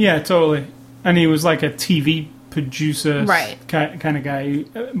something. Yeah, totally. And he was like a TV producer kind of guy.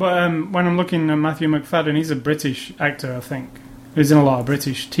 But when I'm looking at Matthew McFadden, he's a British actor, I think. He's in a lot of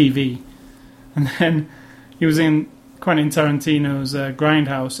British TV. And then he was in Quentin Tarantino's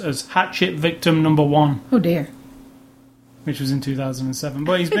Grindhouse as Hatchet Victim Number 1. Oh, dear. Which was in 2007.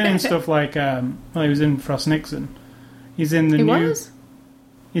 But he's been in stuff like... he was in Frost Nixon. He's in the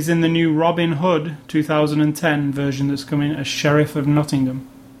He's in the new Robin Hood 2010 version that's coming as Sheriff of Nottingham.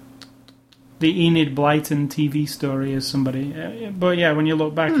 The Enid Blyton TV story as somebody. But yeah, when you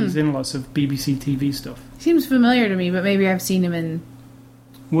look back, he's in lots of BBC TV stuff. Seems familiar to me, but maybe I've seen him in...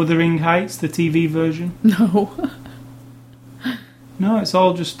 Wuthering Heights, the TV version? No. No, it's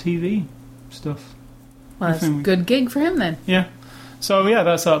all just TV stuff. Well, that's a good gig for him then. Yeah. So yeah,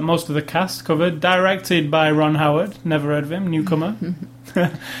 that's most of the cast covered. Directed by Ron Howard. Never heard of him. Newcomer.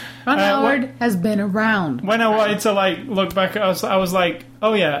 Ron Howard has been around. When I wanted to look back, I was like,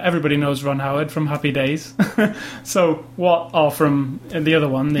 oh yeah, everybody knows Ron Howard from Happy Days. So what? Or from the other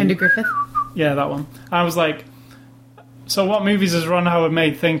one, Andy Griffith. Yeah, that one. I was like, So what movies has Ron Howard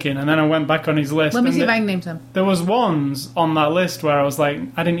made thinking? And then I went back on his list. Let me and see if I can name some. There was ones on that list where I was like,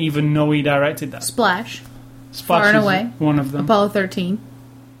 I didn't even know he directed that. Splash. Splash Far and is Away. one of them. Apollo 13.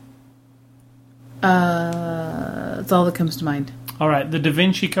 That's all that comes to mind. All right, The Da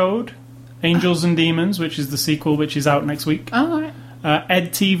Vinci Code, Angels and Demons, which is the sequel, which is out next week. Oh, all right.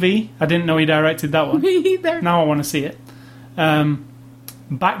 Ed TV. I didn't know he directed that one. Me either. Now I want to see it.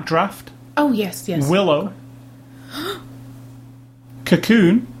 Backdraft. Oh, yes. Willow.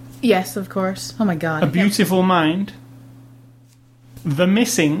 Cocoon. Yes, of course. Oh, my God. A Beautiful Mind. The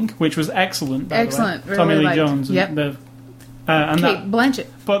Missing, which was excellent, by Excellent. the way. Tommy Really Lee liked. Jones. Yep. And Kate Blanchett.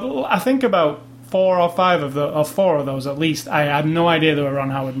 But I think about 4 or 5 or 4 of those at least. I had no idea they were Ron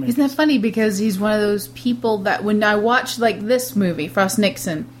Howard movies. Isn't that funny? Because he's one of those people that when I watch like this movie, Frost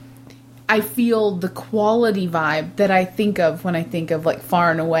Nixon, I feel the quality vibe that I think of when I think of like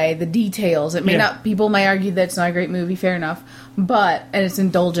Far and Away, the details. It may not, people may argue that it's not a great movie, fair enough, but, and it's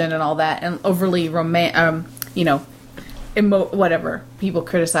indulgent and all that, and overly whatever, people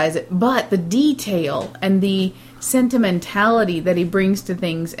criticize it, but the detail and the sentimentality that he brings to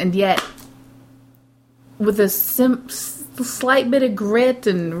things, and yet with a slight bit of grit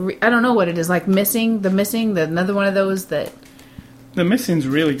and I don't know what it is, like another one of those that The Missing's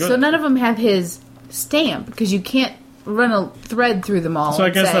really good. so none of them have his stamp because you can't run a thread through them all. So I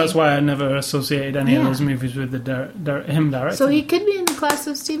guess that's why I never associated any of those movies with him directing. So he could be in the class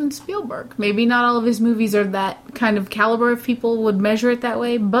of Steven Spielberg. Maybe not all of his movies are that kind of caliber if people would measure it that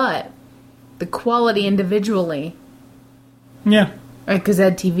way, but the quality individually. Yeah. Because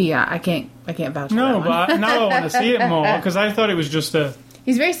Ed TV, I can't vouch for that No, one. but now I want to see it more because I thought it was just a.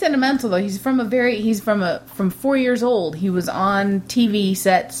 He's very sentimental though. He's from 4 years old. He was on TV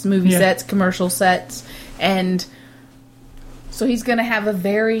sets, movie sets, commercial sets, and so he's going to have a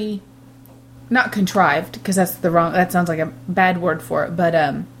very not contrived because that sounds like a bad word for it,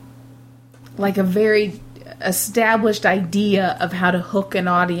 but like a very established idea of how to hook an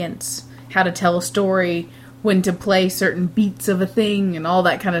audience, how to tell a story, when to play certain beats of a thing and all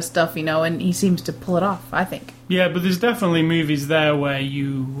that kind of stuff, and he seems to pull it off, I think. Yeah, but there's definitely movies there where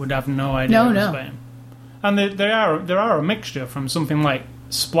you would have no idea it was by him. And there are a mixture from something like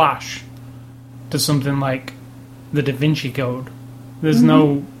Splash to something like The Da Vinci Code. There's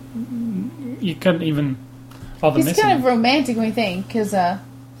no... You couldn't even... The He's Missing. kind of romantic when you think, because,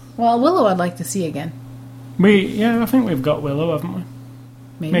 Willow I'd like to see again. I think we've got Willow, haven't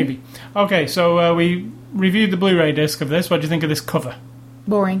we? Maybe. Okay, so we reviewed the Blu-ray disc of this. What do you think of this cover?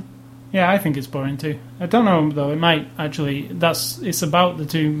 Boring. Yeah, I think it's boring too. I don't know though. It might actually. It's about the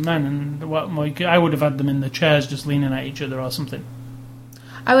two men, and I would have had them in the chairs, just leaning at each other or something.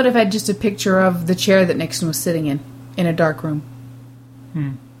 I would have had just a picture of the chair that Nixon was sitting in a dark room.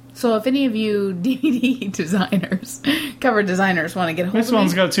 So if any of you DVD designers, cover designers, want to get a hold of This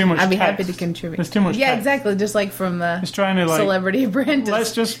one's got too much I'd be text. happy to contribute. There's too much Yeah, text. exactly. Just like from the It's trying to Celebrity Apprentice.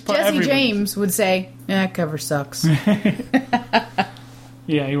 Let's just put Jesse everybody. James would say, cover sucks.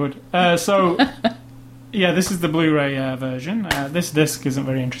 Yeah, he would. So, yeah, this is the Blu-ray version. This disc isn't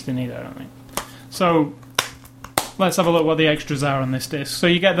very interesting either, I don't think. So, let's have a look what the extras are on this disc. So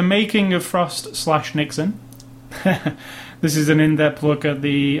you get the making of Frost/Nixon. This is an in-depth look at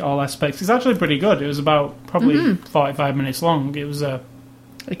all aspects. It's actually pretty good. It was about probably 45 minutes long. It was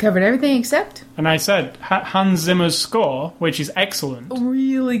It covered everything except... And I said, Hans Zimmer's score, which is excellent.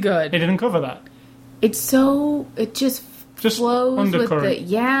 Really good. It didn't cover that. It's so... It just flows undercurrent. with the...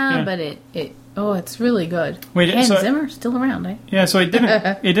 Yeah, but it's really good. Wait, Hans so- Zimmer, still around, eh? Yeah, so it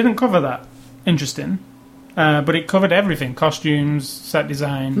didn't cover that. Interesting. But it covered everything. Costumes, set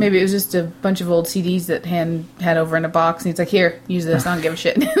design. Maybe it was just a bunch of old CDs that Han had over in a box, and he's like, here, use this, I don't give a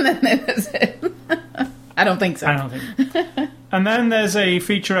shit. And then that's it. I don't think so. I don't think. And then there's a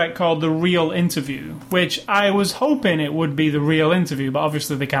featurette called The Real Interview, which I was hoping it would be The Real Interview, but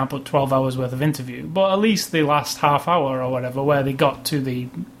obviously they can't put 12 hours worth of interview. But at least the last half hour or whatever, where they got to the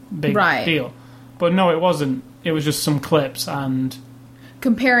big deal. But no, it wasn't. It was just some clips and...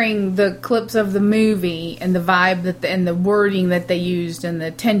 Comparing the clips of the movie and the vibe and the wording that they used and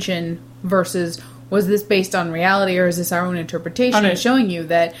the tension versus... Was this based on reality or is this our own interpretation? And showing you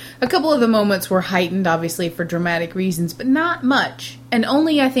that a couple of the moments were heightened, obviously, for dramatic reasons, but not much. And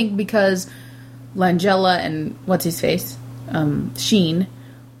only, I think, because Langella and what's-his-face, Sheen,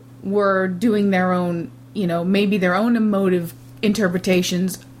 were doing their own, maybe their own emotive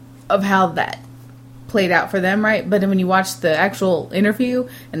interpretations of how that played out for them, right? But when you watch the actual interview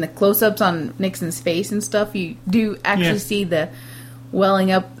and the close-ups on Nixon's face and stuff, you do actually see the welling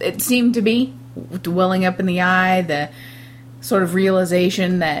up, it seemed to be, welling up in the eye, the sort of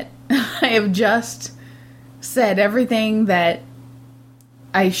realization that I have just said everything that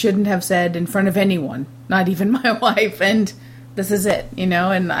I shouldn't have said in front of anyone, not even my wife, and this is it, you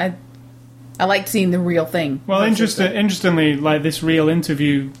know, and I liked seeing the real thing. Well, interestingly, like this real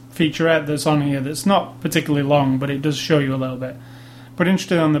interview featurette that's on here, that's not particularly long, but it does show you a little bit. But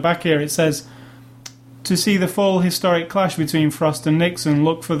interestingly, on the back here, it says, to see the full historic clash between Frost and Nixon,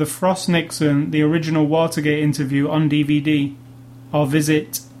 look for the Frost-Nixon, the original Watergate interview on DVD, or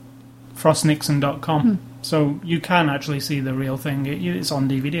visit frostnixon.com. So you can actually see the real thing. It's on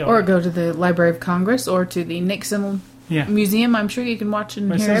DVD. Or go to the Library of Congress or to the Nixon Museum. I'm sure you can watch and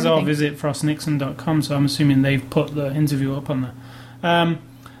hear everything. It says, visit frostnixon.com, so I'm assuming they've put the interview up on there.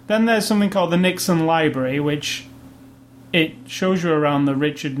 Then there's something called the Nixon Library, which it shows you around the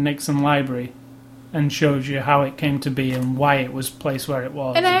Richard Nixon Library and shows you how it came to be and why it was placed where it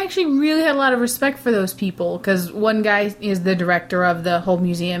was. And I actually really had a lot of respect for those people, because one guy is the director of the whole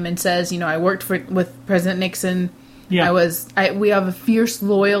museum and says, you know, I worked with President Nixon. Yeah. We have a fierce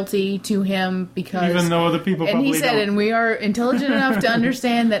loyalty to him because... Even though other people probably don't. And he said, and we are intelligent enough to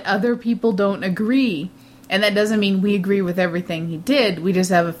understand that other people don't agree. And that doesn't mean we agree with everything he did. We just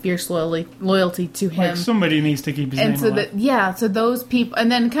have a fierce loyalty to him. Like somebody needs to keep his name alive. So those people...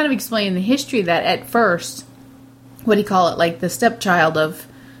 And then kind of explain the history of that at first. What do you call it? Like the stepchild of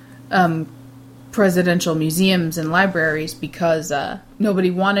presidential museums and libraries, because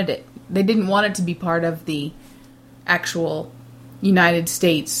nobody wanted it. They didn't want it to be part of the actual United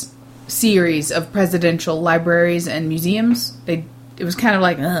States series of presidential libraries and museums. It was kind of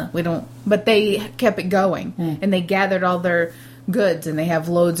like, we don't... But they kept it going, and they gathered all their goods, and they have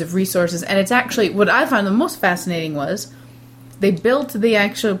loads of resources. And it's actually... What I found the most fascinating was they built the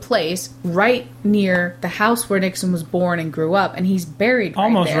actual place right near the house where Nixon was born and grew up, and he's buried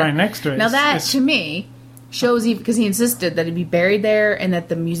almost right there. Right next to it. Now that, to me, shows... Because he insisted that he be buried there and that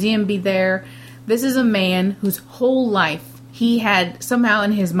the museum be there. This is a man whose whole life he had somehow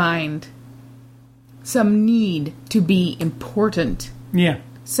in his mind some need to be important. Yeah.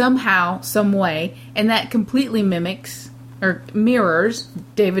 Somehow, some way. And that completely mimics or mirrors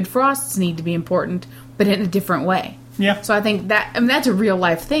David Frost's need to be important, but in a different way. Yeah. So I think that's a real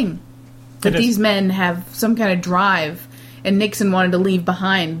life thing. That these men have some kind of drive, and Nixon wanted to leave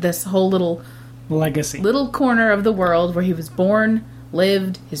behind this whole little legacy. Little corner of the world where he was born,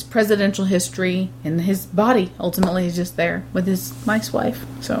 lived, his presidential history, and his body ultimately is just there with his nice wife.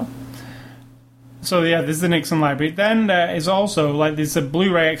 So yeah, there's the Nixon Library. Then there is also, like, there's the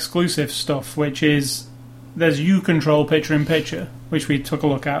Blu-ray exclusive stuff, which is, there's U-Control Picture-in-Picture, which we took a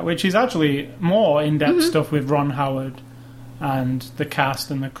look at, which is actually more in-depth stuff with Ron Howard and the cast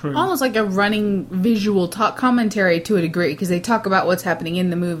and the crew. Almost like a running visual talk commentary to a degree, because they talk about what's happening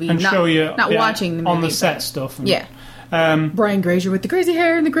in the movie, and show you watching the movie. On the set stuff. Brian Grazer with the crazy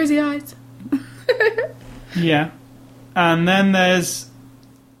hair and the crazy eyes. Yeah. And then there's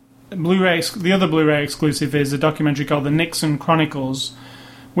the other Blu-ray exclusive is a documentary called The Nixon Chronicles,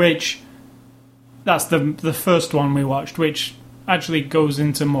 which that's the first one we watched, which actually goes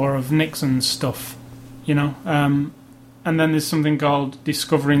into more of Nixon's stuff, you know. And then there's something called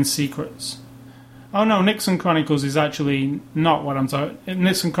Discovering Secrets. Oh no, Nixon Chronicles is actually not what I'm talking.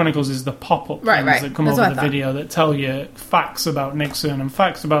 Nixon Chronicles is the pop-up things that come over the video that tell you facts about Nixon and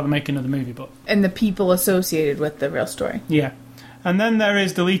facts about the making of the movie, and the people associated with the real story. Yeah. And then there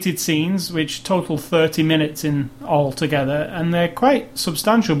is deleted scenes, which total 30 minutes in all together, and they're quite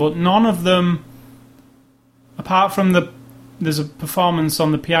substantial, but none of them, apart from there's a performance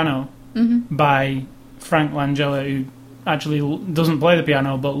on the piano by Frank Langella, who actually doesn't play the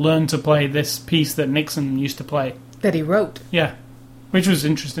piano, but learned to play this piece that Nixon used to play. That he wrote. Yeah. Which was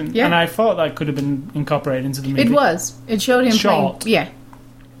interesting. Yeah. And I thought that could have been incorporated into the movie. It was. It showed him short. playing... Yeah.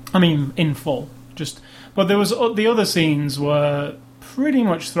 I mean, in full. But there was the other scenes were pretty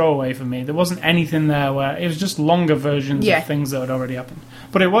much throwaway for me. There wasn't anything there where... It was just longer versions of things that had already happened.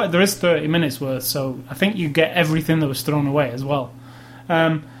 But there is 30 minutes worth, so I think you get everything that was thrown away as well.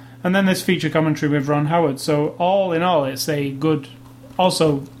 And then there's feature commentary with Ron Howard. So all in all, it's a good...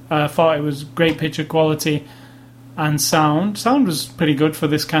 Also, I thought it was great picture quality and sound. Sound was pretty good for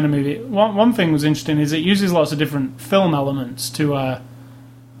this kind of movie. One thing was interesting is it uses lots of different film elements to...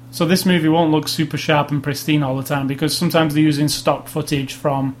 So this movie won't look super sharp and pristine all the time, because sometimes they're using stock footage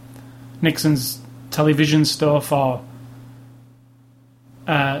from Nixon's television stuff or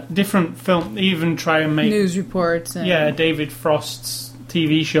different film. Even try and make... News reports. And David Frost's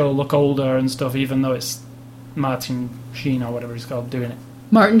TV show look older and stuff, even though it's Martin Sheen or whatever he's called doing it.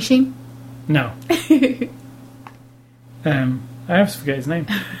 Martin Sheen? No. I have to forget his name.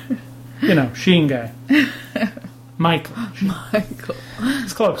 You know, Sheen guy. Michael. Michael.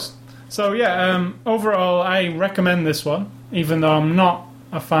 It's close. So yeah, overall, I recommend this one, even though I'm not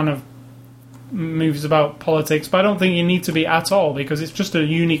a fan of movies about politics. But I don't think you need to be at all, because it's just a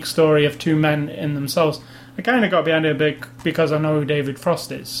unique story of two men in themselves. I kind of got behind it a bit because I know who David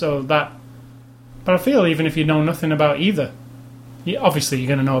Frost is. So that, but I feel even if you know nothing about either, obviously you're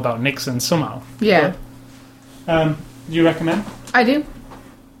going to know about Nixon somehow. Yeah. But, do you recommend? I do.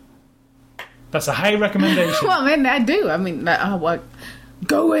 That's a high recommendation. Well, man, I do. I mean, what?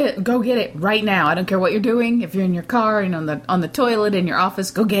 Go get it right now. I don't care what you're doing. If you're in your car and on the toilet in your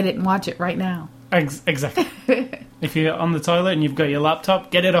office, go get it and watch it right now. Exactly. If you're on the toilet and you've got your laptop,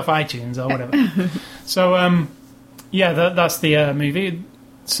 get it off iTunes or whatever. So, yeah, that's the movie.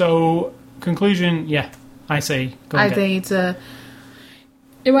 So, conclusion, yeah, I say go and I think it's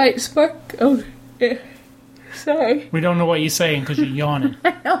it might spark. Oh, yeah. Sorry. We don't know what you're saying because you're yawning.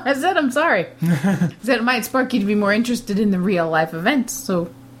 No, I said I'm sorry. I said it might spark you to be more interested in the real life events. So,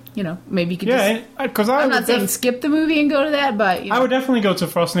 maybe you could because I'm not saying skip the movie and go to that, but... I would definitely go to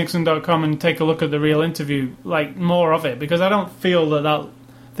frostnixon.com and take a look at the real interview, like more of it, because I don't feel that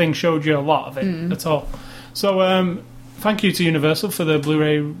thing showed you a lot of it at all. So, thank you to Universal for the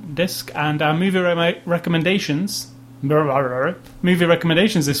Blu-ray disc, and our movie recommendations... Movie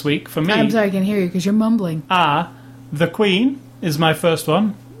recommendations this week for me. I'm sorry, I can't hear you because you're mumbling. The Queen is my first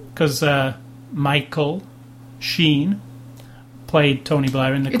one because Michael Sheen played Tony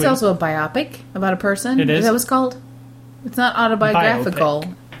Blair in The Queen. It's also a biopic about a person. It is. Is that what it's called? It's not autobiographical.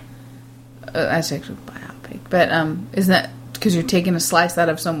 That's actually a biopic. But isn't that because you're taking a slice out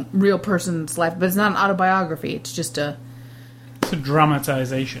of some real person's life? But it's not an autobiography. It's just It's a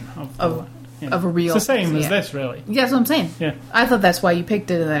dramatization of a real... It's the same as this, really. Yeah, that's what I'm saying. Yeah. I thought that's why you picked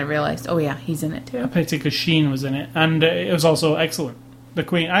it, and then I realized, oh yeah, he's in it too. I picked it because Sheen was in it, and it was also excellent. The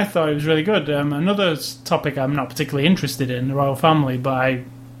Queen, I thought it was really good. Another topic I'm not particularly interested in, the royal family, but I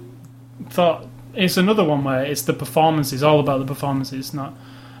thought it's another one where it's the performances, all about the performances, not...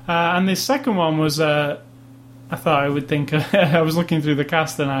 and the second one was... I thought I would think... I was looking through the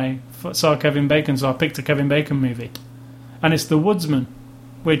cast and I saw Kevin Bacon, so I picked a Kevin Bacon movie. And it's The Woodsman,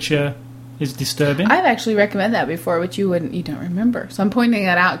 which... is disturbing. I've actually recommended that before, but you don't remember. So I'm pointing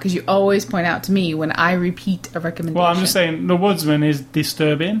that out because you always point out to me when I repeat a recommendation. Well, I'm just saying, The Woodsman is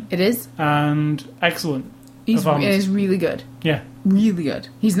disturbing. It is? And excellent. It is really good. Yeah. Really good.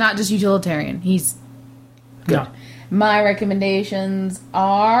 He's not just utilitarian. He's good. No. My recommendations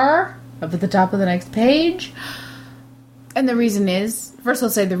are up at the top of the next page. And the reason is, first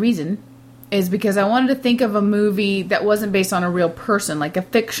I'll say the reason is because I wanted to think of a movie that wasn't based on a real person, like a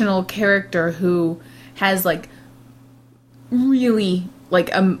fictional character who has like really like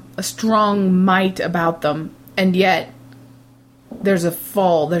a strong might about them, and yet there's a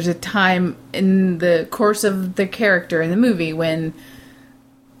fall. There's a time in the course of the character in the movie when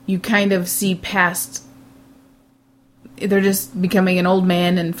you kind of see past. They're just becoming an old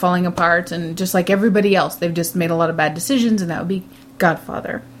man and falling apart, and just like everybody else, they've just made a lot of bad decisions, and that would be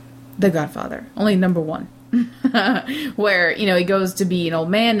Godfather. The Godfather, only number one, where, he goes to be an old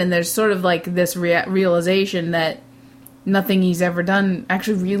man, and there's sort of like this realization that nothing he's ever done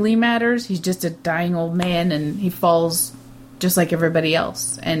actually really matters. He's just a dying old man, and he falls just like everybody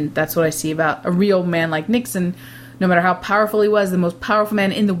else. And that's what I see about a real man like Nixon, no matter how powerful he was, the most powerful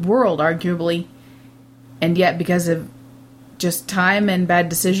man in the world, arguably. And yet, because of just time and bad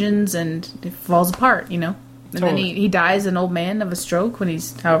decisions, and it falls apart, And Totally. then he dies an old man of a stroke when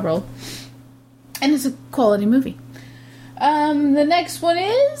he's however old. And it's a quality movie. The next one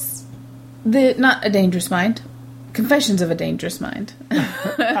is not A Dangerous Mind. Confessions of a Dangerous Mind.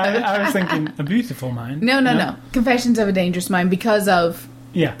 I was thinking A Beautiful Mind. No. Confessions of a Dangerous Mind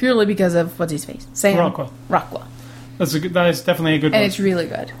purely because of what's his face? Sam Rockwell. That is definitely a good one. And it's really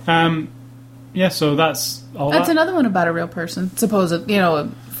good. Yeah, so that's all. That's another one about a real person.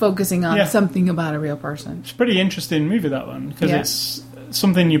 Focusing on something about a real person. It's a pretty interesting movie, that one, because it's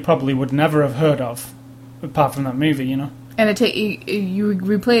something you probably would never have heard of apart from that movie, And you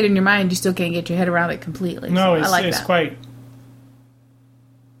replay it in your mind, you still can't get your head around it completely. No, so it's quite...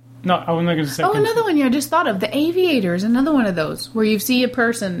 No, I'm not going to say... Oh, another one I just thought of. The Aviator is another one of those, where you see a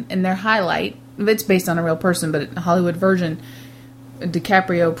person in their highlight. It's based on a real person, but a Hollywood version.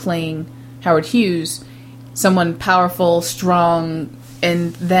 DiCaprio playing Howard Hughes. Someone powerful, strong...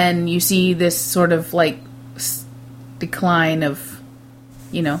 And then you see this sort of, decline of,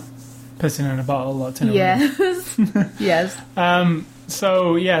 Pissing in a bottle, locked in a room. Yes. Yes.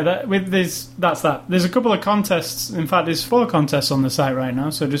 So, yeah, that's that. There's a couple of contests. In fact, there's 4 contests on the site right now.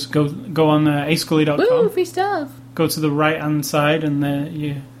 So just go on ascully.com. Woo, free stuff. Go to the right-hand side and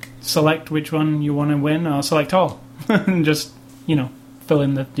you select which one you want to win, or select all. And just, fill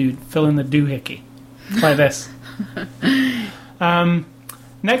in the doohickey like this.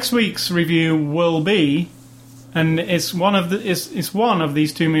 Next week's review will be, and it's one of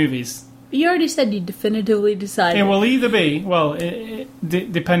these two movies. You already said you definitively decided. It will either be,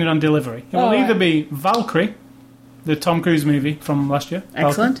 depending on delivery, it will either be Valkyrie, the Tom Cruise movie from last year.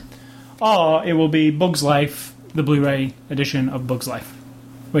 Excellent. Valkyrie, or it will be Bug's Life, the Blu-ray edition of Bug's Life.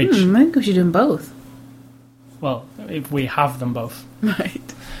 Which, I think we should do them both. well, if we have them both.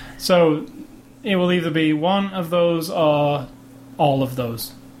 Right. So it will either be one of those or all of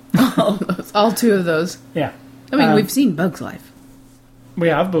those. All of those. All two of those. Yeah. I mean, we've seen Bug's Life. We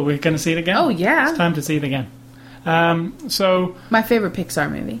have, but we're going to see it again. Oh, yeah. It's time to see it again. So... My favorite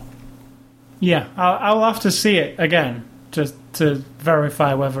Pixar movie. Yeah, I'll have to see it again just to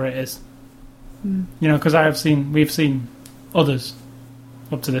verify whether it is. You know, because we've seen others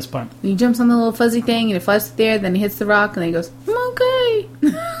up to this point. He jumps on the little fuzzy thing and it flies through the air, then he hits the rock and then he goes, I'm okay.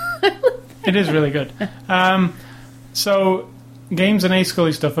 It is really good. So, games and A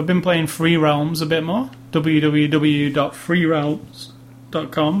Scully stuff. I've been playing Free Realms a bit more.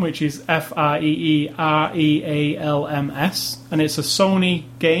 www.freerealms.com, which is FREEREALMS, and it's a Sony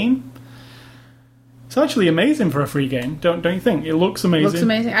game. It's actually amazing for a free game, don't you think? It looks amazing. Looks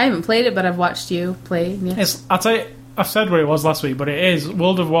amazing. I haven't played it, but I've watched you play. Yeah. I'll tell you, I've said what it was last week, but it is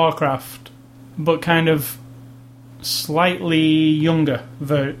World of Warcraft, but kind of slightly younger,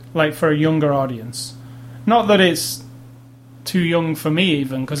 like for a younger audience. Not that it's too young for me,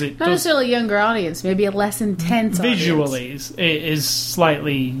 even, because it Not does... necessarily a younger audience, maybe a less intense Visually, audience. it is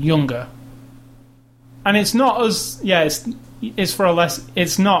slightly younger. And it's not as... Yeah, it's for a less...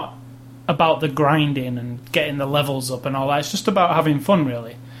 It's not about the grinding and getting the levels up and all that. It's just about having fun,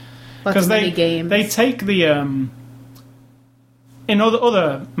 really. Lots of mini games. They take the... in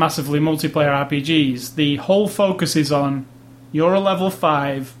other massively multiplayer RPGs, the whole focus is on you're a level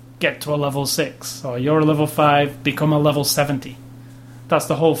 5, get to a level 6. Or you're a level 5, become a level 70. That's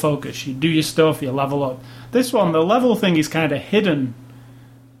the whole focus. You do your stuff, you level up. This one, the level thing is kind of hidden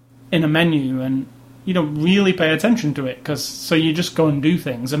in a menu, and you don't really pay attention to it, so you just go and do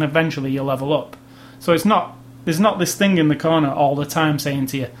things, and eventually you level up. So there's not this thing in the corner all the time saying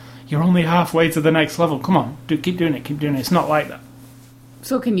to you, you're only halfway to the next level. Come on, keep doing it. It's not like that.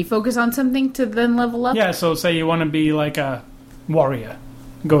 So can you focus on something to then level up? Yeah, so say you want to be like a warrior,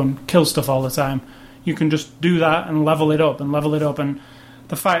 go and kill stuff all the time. You can just do that and level it up, and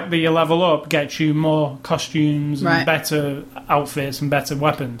the fact that you level up gets you more costumes and better outfits and better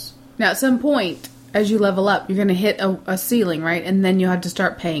weapons. Now, at some point, as you level up, you're going to hit a ceiling, right? And then you have to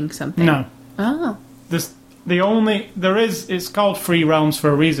start paying something. No. Oh. It's called Free Realms for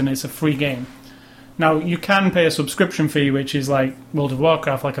a reason. It's a free game. Now, you can pay a subscription fee, which is like World of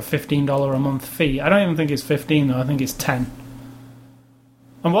Warcraft, like a $15 a month fee. I don't even think it's 15 though, I think it's 10.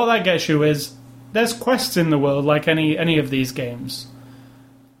 And what that gets you is, there's quests in the world like any of these games.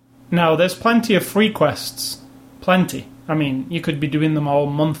 Now, there's plenty of free quests. Plenty. I mean, you could be doing them all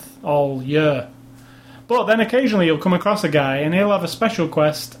month, all year. But then occasionally you'll come across a guy and he'll have a special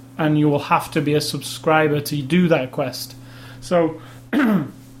quest and you will have to be a subscriber to do that quest. So,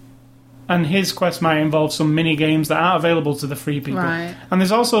 and his quest might involve some mini games that aren't available to the free people. Right. And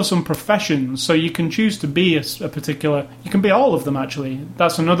there's also some professions, so you can choose to be a particular... You can be all of them, actually.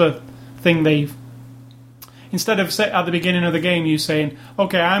 That's another thing they've... Instead of at the beginning of the game you saying,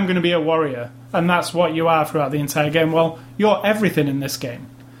 okay, I'm going to be a warrior, and that's what you are throughout the entire game, well, you're everything in this game.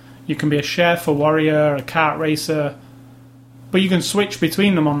 You can be a chef, a warrior, a kart racer, but you can switch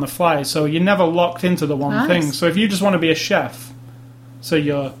between them on the fly, so you're never locked into the one thing. So if you just want to be a chef, so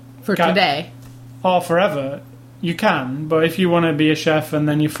you're... For today. Or forever, you can, but if you want to be a chef and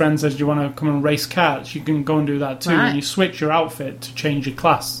then your friend says you want to come and race karts, you can go and do that too, and you switch your outfit to change your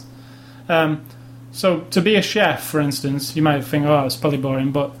class. So to be a chef, for instance, you might think, oh, it's probably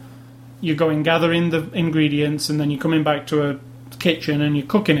boring, but you're going gathering the ingredients and then you're coming back to a kitchen and you're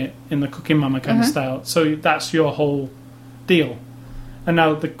cooking it in the Cooking Mama kind of style. So that's your whole deal. And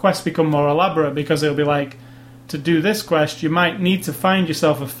now the quests become more elaborate because it'll be like, to do this quest, you might need to find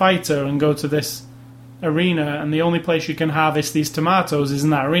yourself a fighter and go to this arena, and the only place you can harvest these tomatoes is in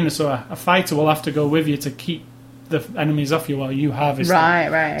that arena, so a fighter will have to go with you to keep the enemies off you while you harvest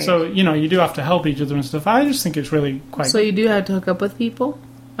them. Right. So, you do have to help each other and stuff. I just think it's really quite... So you do have to hook up with people?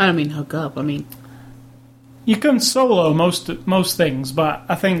 I don't mean hook up, I mean... you can solo most things, but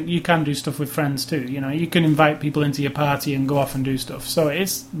I think you can do stuff with friends too. You know, you can invite people into your party and go off and do stuff. So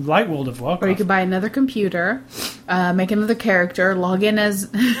it's like World of Warcraft. Or you could buy another computer, make another character, log in as...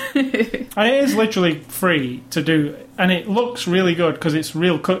 And it is literally free to do, and it looks really good because it's it's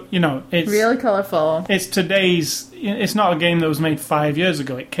really colorful. It's today's. It's not a game that was made 5 years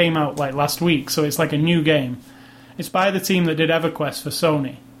ago. It came out like last week, so it's like a new game. It's by the team that did EverQuest for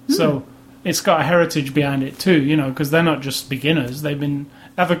Sony, so it's got a heritage behind it too. You know, because they're not just beginners.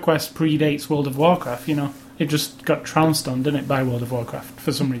 EverQuest predates World of Warcraft. You know, it just got trounced on, didn't it, by World of Warcraft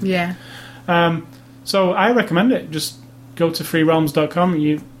for some reason. Yeah. So I recommend it. Just go to freerealms.com.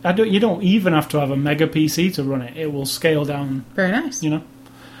 You don't even have to have a mega PC to run it. It will scale down. Very nice. You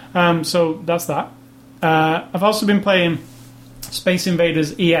know. So that's that. I've also been playing Space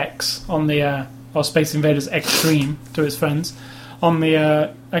Invaders EX on the or Space Invaders Extreme to its friends on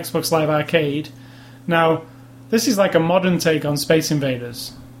the Xbox Live Arcade. Now, this is like a modern take on Space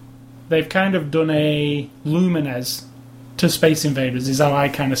Invaders. They've kind of done a Lumines to Space Invaders, is how I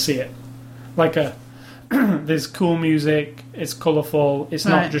kind of see it. Like there's cool music, it's colourful, it's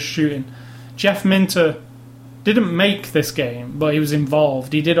not just shooting. Jeff Minter didn't make this game, but he was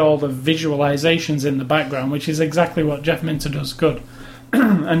involved. He did all the visualizations in the background, which is exactly what Jeff Minter does good.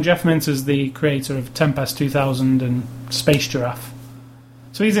 And Jeff Minter's the creator of Tempest 2000 and Space Giraffe.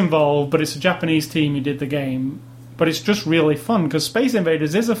 So he's involved, but it's a Japanese team who did the game. But it's just really fun, because Space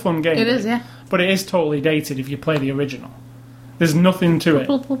Invaders is a fun game. It is, yeah. But it is totally dated if you play the original. There's nothing to it.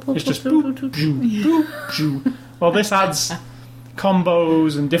 It's just boop, joo, boop, joo. Well, this adds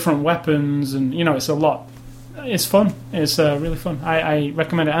combos and different weapons, and, you know, it's a lot. It's fun. It's really fun. I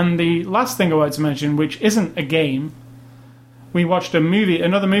recommend it. And the last thing I wanted to mention, which isn't a game, we watched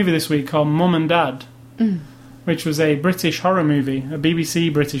another movie this week called Mum and Dad, which was a British horror movie, a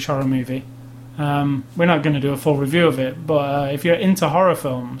BBC British horror movie. We're not going to do a full review of it, but if you're into horror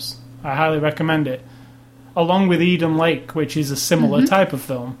films, I highly recommend it. Along with Eden Lake, which is a similar type of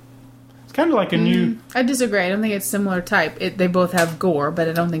film. It's kind of like a new... I disagree. I don't think it's similar type. They both have gore, but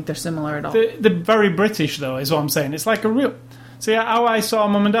I don't think they're similar at all. They're very British, though, is what I'm saying. It's like a real... See, how I saw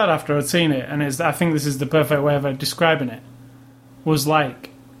Mum and Dad after I'd seen it, and I think this is the perfect way of describing it, was like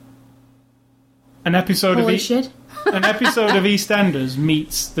an episode Holy of... shit. An episode of EastEnders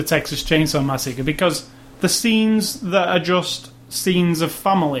meets the Texas Chainsaw Massacre, because the scenes that are just scenes of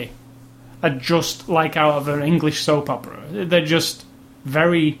family are just like out of an English soap opera. They're just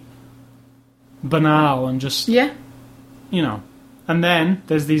very banal and just, Yeah. you know. And then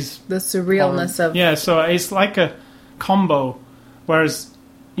there's these... The surrealness of... Yeah, so it's like a combo, whereas,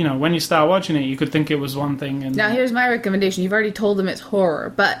 you know, when you start watching it, you could think it was one thing. And Now, here's my recommendation. You've already told them it's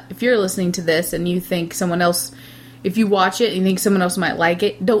horror, but if you're listening to this and you think someone else... If you watch it and you think someone else might like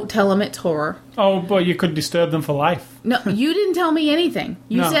it, don't tell them it's horror. Oh, but you could disturb them for life. No, you didn't tell me anything.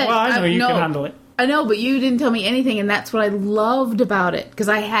 You No, said... well, I know you can handle it. I know, but you didn't tell me anything, and that's what I loved about it, because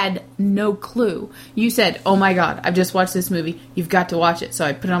I had no clue. You said, oh my god, I've just watched this movie, you've got to watch it. So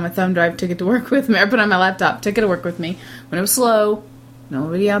I put it on my thumb drive, took it to work with me, I put it on my laptop, took it to work with me. When it was slow,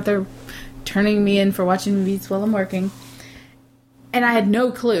 nobody out there turning me in for watching movies while I'm working. And I had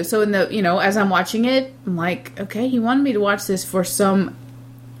no clue. So as I'm watching it, I'm like, okay, he wanted me to watch this for some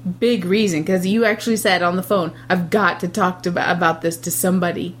big reason, because you actually said on the phone, I've got to talk about this to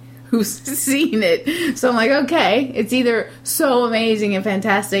somebody who's seen it. So I'm like, okay, it's either so amazing and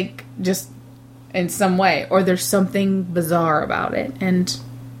fantastic just in some way, or there's something bizarre about it. And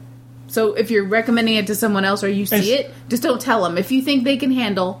so if you're recommending it to someone else or you see it, just don't tell them. If you think they can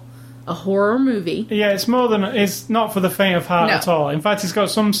handle a horror movie... Yeah, it's not for the faint of heart at all. In fact, it's got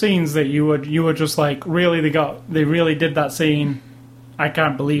some scenes that you were just like, really, they really did that scene. I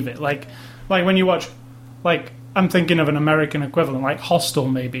can't believe it. Like when you watch, like, I'm thinking of an American equivalent, like Hostel,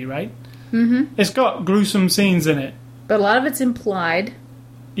 maybe, right? Mm-hmm. It's got gruesome scenes in it. But a lot of it's implied.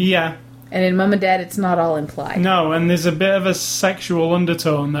 Yeah. And in Mum and Dad, it's not all implied. No, and there's a bit of a sexual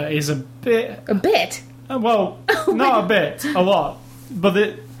undertone that is a bit... A bit? Well, not a bit, a lot.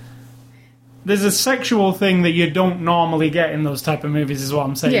 But there's a sexual thing that you don't normally get in those type of movies, is what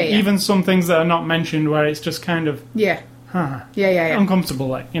I'm saying. Yeah. Even some things that are not mentioned where it's just kind of... Yeah. Yeah. Uncomfortable,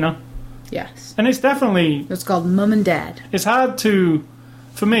 like, you know? Yes. And it's definitely... It's called Mum and Dad. It's hard to...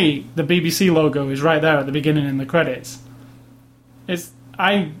 For me, the BBC logo is right there at the beginning in the credits.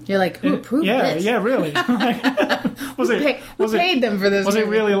 You're like, who approved this? Yeah, really. Who paid them for this Was movie? it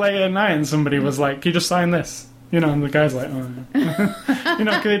really late at night and somebody was like, can you just sign this? You know, and the guy's like, oh, yeah. You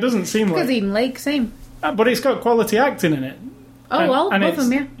know, because it doesn't seem like... Because Eden Lake, same. But it's got quality acting in it. Oh, both of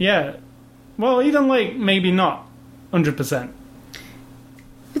them, yeah. Yeah. Well, Eden Lake, maybe not 100%.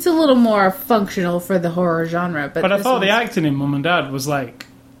 It's a little more functional for the horror genre, But I thought the acting in Mum and Dad was like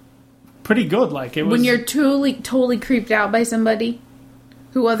pretty good. Like it was when you're totally creeped out by somebody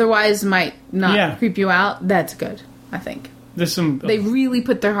who otherwise might not creep you out. That's good, I think. There's some. They really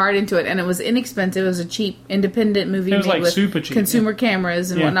put their heart into it, and it was inexpensive. It was a cheap, independent movie. It was made like with super cheap, consumer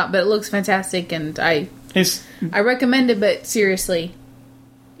cameras and whatnot. But it looks fantastic, and I recommend it. But seriously,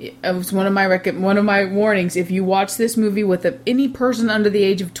 it was one of my warnings. If you watch this movie with any person under the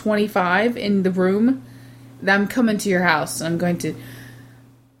age of 25 in the room, I'm coming to your house. I'm going to.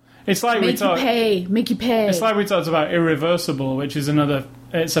 It's like make you pay. It's like we talked about Irreversible, which is another.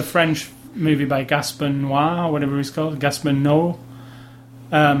 It's a French movie by Gaspar Noé, or whatever he's called, Gaspar Noé.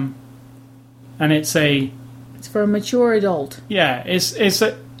 And it's for a mature adult. Yeah,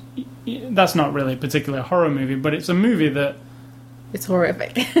 that's not really a particular horror movie, but it's a movie that it's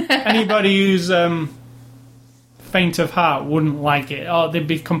horrific. Anybody who's faint of heart wouldn't like it. Oh, they'd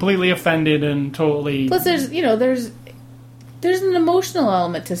be completely offended and totally. Plus, there's an emotional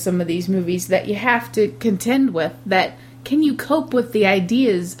element to some of these movies that you have to contend with. That can you cope with the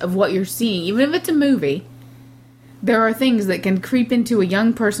ideas of what you're seeing, even if it's a movie? There are things that can creep into a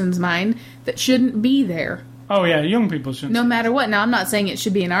young person's mind that shouldn't be there. Oh yeah, young people shouldn't. No matter what. Now, I'm not saying it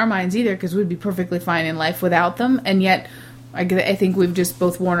should be in our minds either, because we'd be perfectly fine in life without them. And yet, I think we've just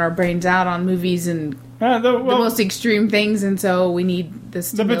both worn our brains out on movies and the most extreme things, and so we need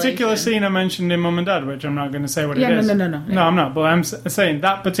this. The particular scene I mentioned in Mum and Dad, which I'm not going to say what it is. No. No, I'm not. But I'm saying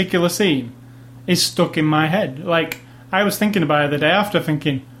that particular scene is stuck in my head. Like, I was thinking about it the day after,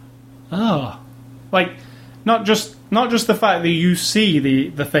 thinking, oh, like not just the fact that you see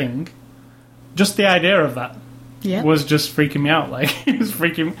the thing, just the idea of that. Yeah. Was just freaking me out. Like, it was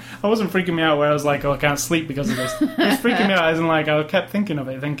freaking. I wasn't freaking me out where I was like, "Oh, I can't sleep because of this." It was freaking me out as in like I kept thinking of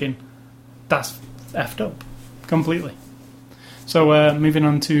it, thinking that's effed up completely. So, moving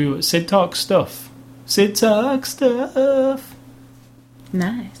on to Sid Talk Stuff. Sid Talk Stuff.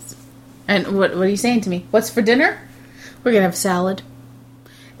 Nice. And what are you saying to me? What's for dinner? We're gonna have salad,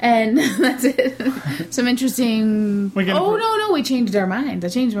 and that's it. Some interesting. No, we changed our mind. I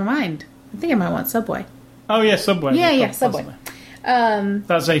changed my mind. I think I might want Subway. Oh, yeah, Subway. Yeah, Subway.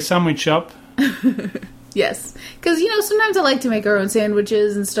 That's a sandwich shop. Yes. Because, sometimes I like to make our own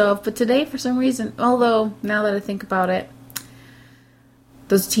sandwiches and stuff, but today, for some reason, although, now that I think about it,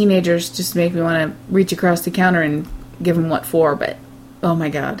 those teenagers just make me want to reach across the counter and give them what for, but, oh my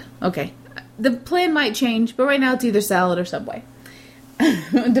god. Okay. The plan might change, but right now it's either salad or Subway.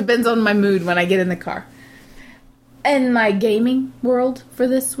 It depends on my mood when I get in the car. In my gaming world for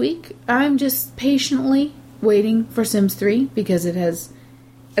this week, I'm just patiently waiting for Sims 3 because it has,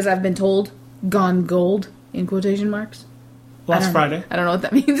 as I've been told, gone gold, in quotation marks. Last Friday. I don't know what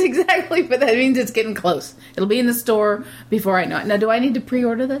that means exactly, but that means it's getting close. It'll be in the store before I know it. Now, do I need to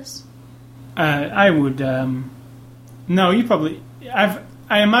pre-order this? I would, no, you probably, I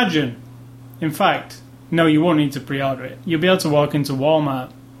imagine, in fact, no, you won't need to pre-order it. You'll be able to walk into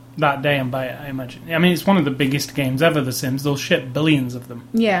Walmart that day and buy it, I imagine. I mean, it's one of the biggest games ever, The Sims. They'll ship billions of them.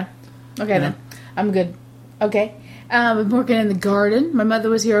 Yeah. Okay, then. I'm good. Okay. I'm working in the garden. My mother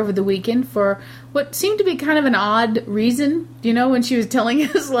was here over the weekend for what seemed to be kind of an odd reason, when she was telling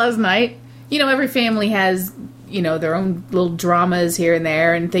us last night. Every family has, their own little dramas here and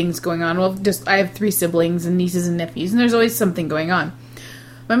there and things going on. Well, I have 3 siblings and nieces and nephews, and there's always something going on.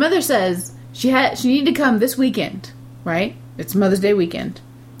 My mother says she needed to come this weekend, right? It's Mother's Day weekend.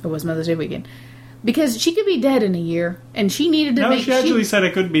 It was Mother's Day weekend. Because she could be dead in a year, and she needed to No, she actually said I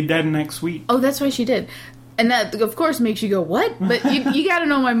could be dead next week. Oh, that's why she did. And that, of course, makes you go, what? But you got to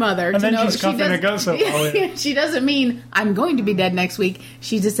know my mother. And then know, she's coughing her guts up. She doesn't mean I'm going to be dead next week.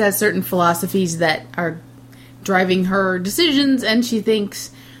 She just has certain philosophies that are driving her decisions, and she thinks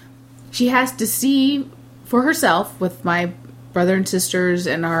she has to see for herself with my brother and sisters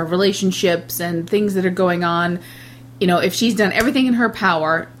and our relationships and things that are going on. If she's done everything in her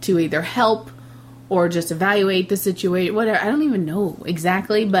power to either help or just evaluate the situation, whatever. I don't even know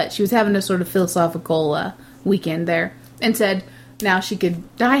exactly, but she was having a sort of philosophical weekend there and said now she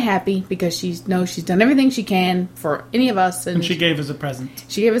could die happy because she's done everything she can for any of us. And she gave us a present.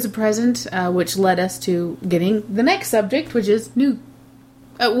 She gave us a present, which led us to getting the next subject, which is new.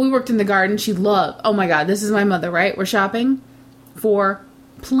 We worked in the garden. She loved, oh my god, this is my mother, right? We're shopping for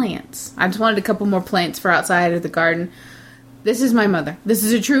plants. I just wanted a couple more plants for outside of the garden. This is my mother. This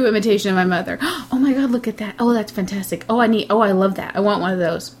is a true imitation of my mother. Oh my god, look at that. Oh, that's fantastic. I love that. I want one of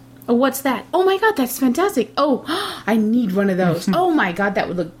those. Oh, what's that? Oh my god, that's fantastic. Oh, I need one of those. Oh my god, that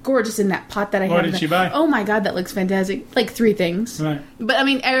would look gorgeous in that pot that I have. What did she buy? Oh my god, that looks fantastic. Like 3 things. Right. But I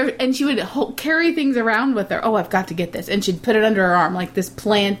mean, and she would carry things around with her. Oh, I've got to get this. And she'd put it under her arm, like this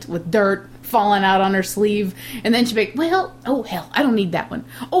plant with dirt falling out on her sleeve. And then she'd be like, well, oh hell, I don't need that one.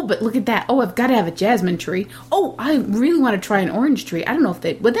 Oh, but look at that. Oh, I've got to have a jasmine tree. Oh, I really want to try an orange tree. I don't know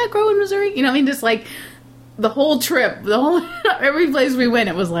if would that grow in Missouri? You know, I mean, just like the whole trip, every place we went,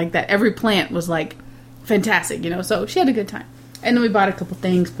 it was like that. Every plant was like fantastic, you know, so she had a good time. And then we bought a couple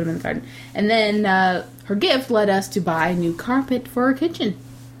things, put them in the garden. And then her gift led us to buy new carpet for our kitchen.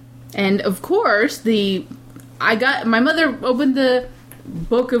 And of course, my mother opened the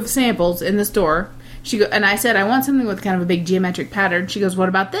book of samples in the store. And I said, I want something with kind of a big geometric pattern. She goes, what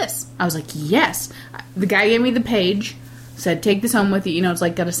about this? I was like, yes. The guy gave me the page, said, take this home with you. You know, it's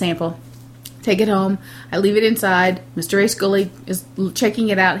like got a sample. Take it home. I leave it inside. Mr. A. Scully is checking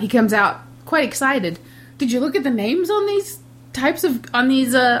it out. He comes out quite excited. Did you look at the names on these types of on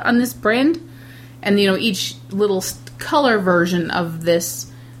this brand? And you know, each little color version of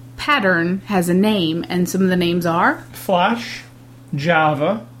this pattern has a name, and some of the names are Flash,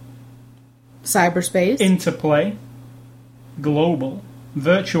 Java, Cyberspace, Interplay, Global,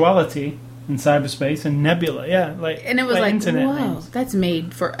 Virtuality, and Cyberspace, and Nebula. Yeah, like, and it was like internet whoa, names. that's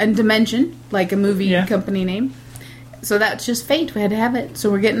made for and Dimension, like a movie company name. So that's just fate. We had to have it. So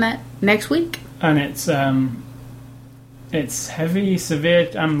we're getting that next week. And it's heavy,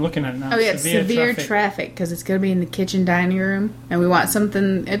 severe. I'm looking at it now. Oh yeah, severe traffic because it's going to be in the kitchen dining room, and we want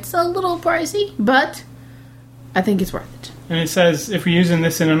something. It's a little pricey, but I think it's worth it. And it says if we're using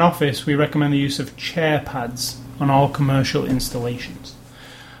this in an office, we recommend the use of chair pads on all commercial installations.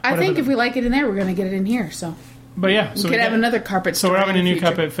 I think if we like it in there, we're going to get it in here. So, but yeah, so we could have another carpet. So we're having a new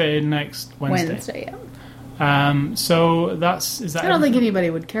carpet fitted next Wednesday. Yeah. So is that? I don't think anybody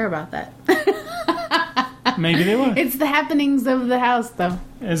would care about that. Maybe they would. It's the happenings of the house, though.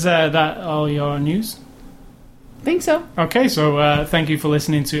 Is that all your news? I think so. Okay, so thank you for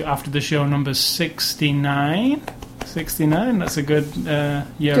listening to After the Show number 69. 69. That's a good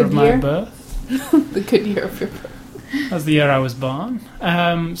year of my birth. The good year of your birth. That's the year I was born.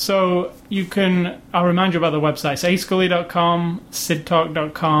 So I'll remind you about the websites, ascully.com,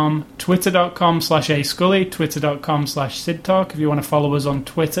 sidtalk.com, twitter.com/ascully, twitter.com/sidtalk if you want to follow us on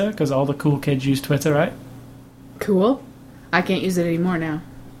Twitter, because all the cool kids use Twitter, right? Cool. I can't use it anymore now.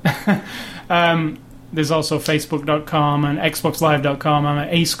 There's also facebook.com and xboxlive.com. I'm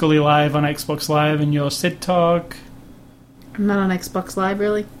at ascully live on Xbox Live, and you're SidTalk. I'm not on Xbox Live,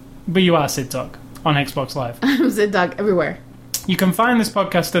 really. But you are SidTalk on Xbox Live. I'm SidTalk everywhere. You can find this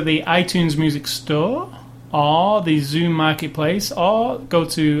podcast at the iTunes Music Store or the Zoom Marketplace, or go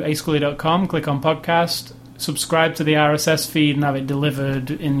to ascully.com, click on podcast, subscribe to the RSS feed and have it delivered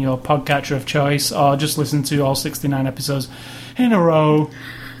in your podcatcher of choice, or just listen to all 69 episodes in a row.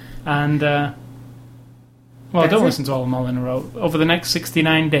 And, don't listen to all of them all in a row. Over the next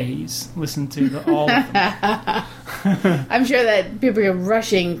 69 days, listen to all of them. I'm sure that people are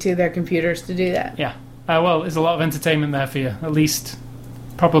rushing to their computers to do that. Yeah. There's a lot of entertainment there for you. At least,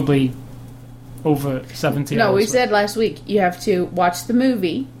 probably over 70 hours. No, we said last week you have to watch the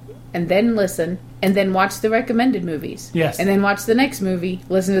movie and then listen, and then watch the recommended movies. Yes. And then watch the next movie,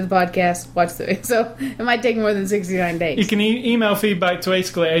 listen to the podcast, so it might take more than 69 days. You can email feedback to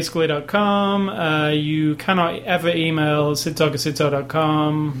ascully@ascully.com. You cannot ever email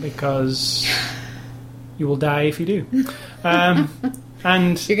sidtalk@sidtalk.com because you will die if you do.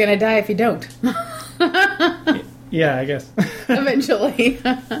 And you're going to die if you don't. Yeah, I guess. Eventually.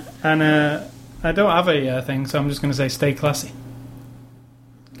 And I don't have a thing, so I'm just going to say stay classy.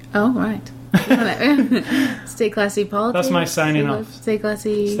 Oh, right. Stay classy politics. That's my signing off. Stay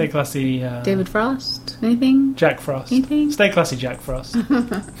classy. Stay classy. David Frost. Anything? Jack Frost. Anything? Stay classy, Jack Frost. And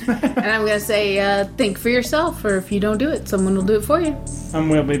I'm going to say, think for yourself, or if you don't do it, someone will do it for you. And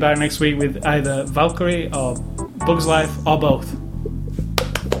we'll be back next week with either Valkyrie or Bugs Life or both.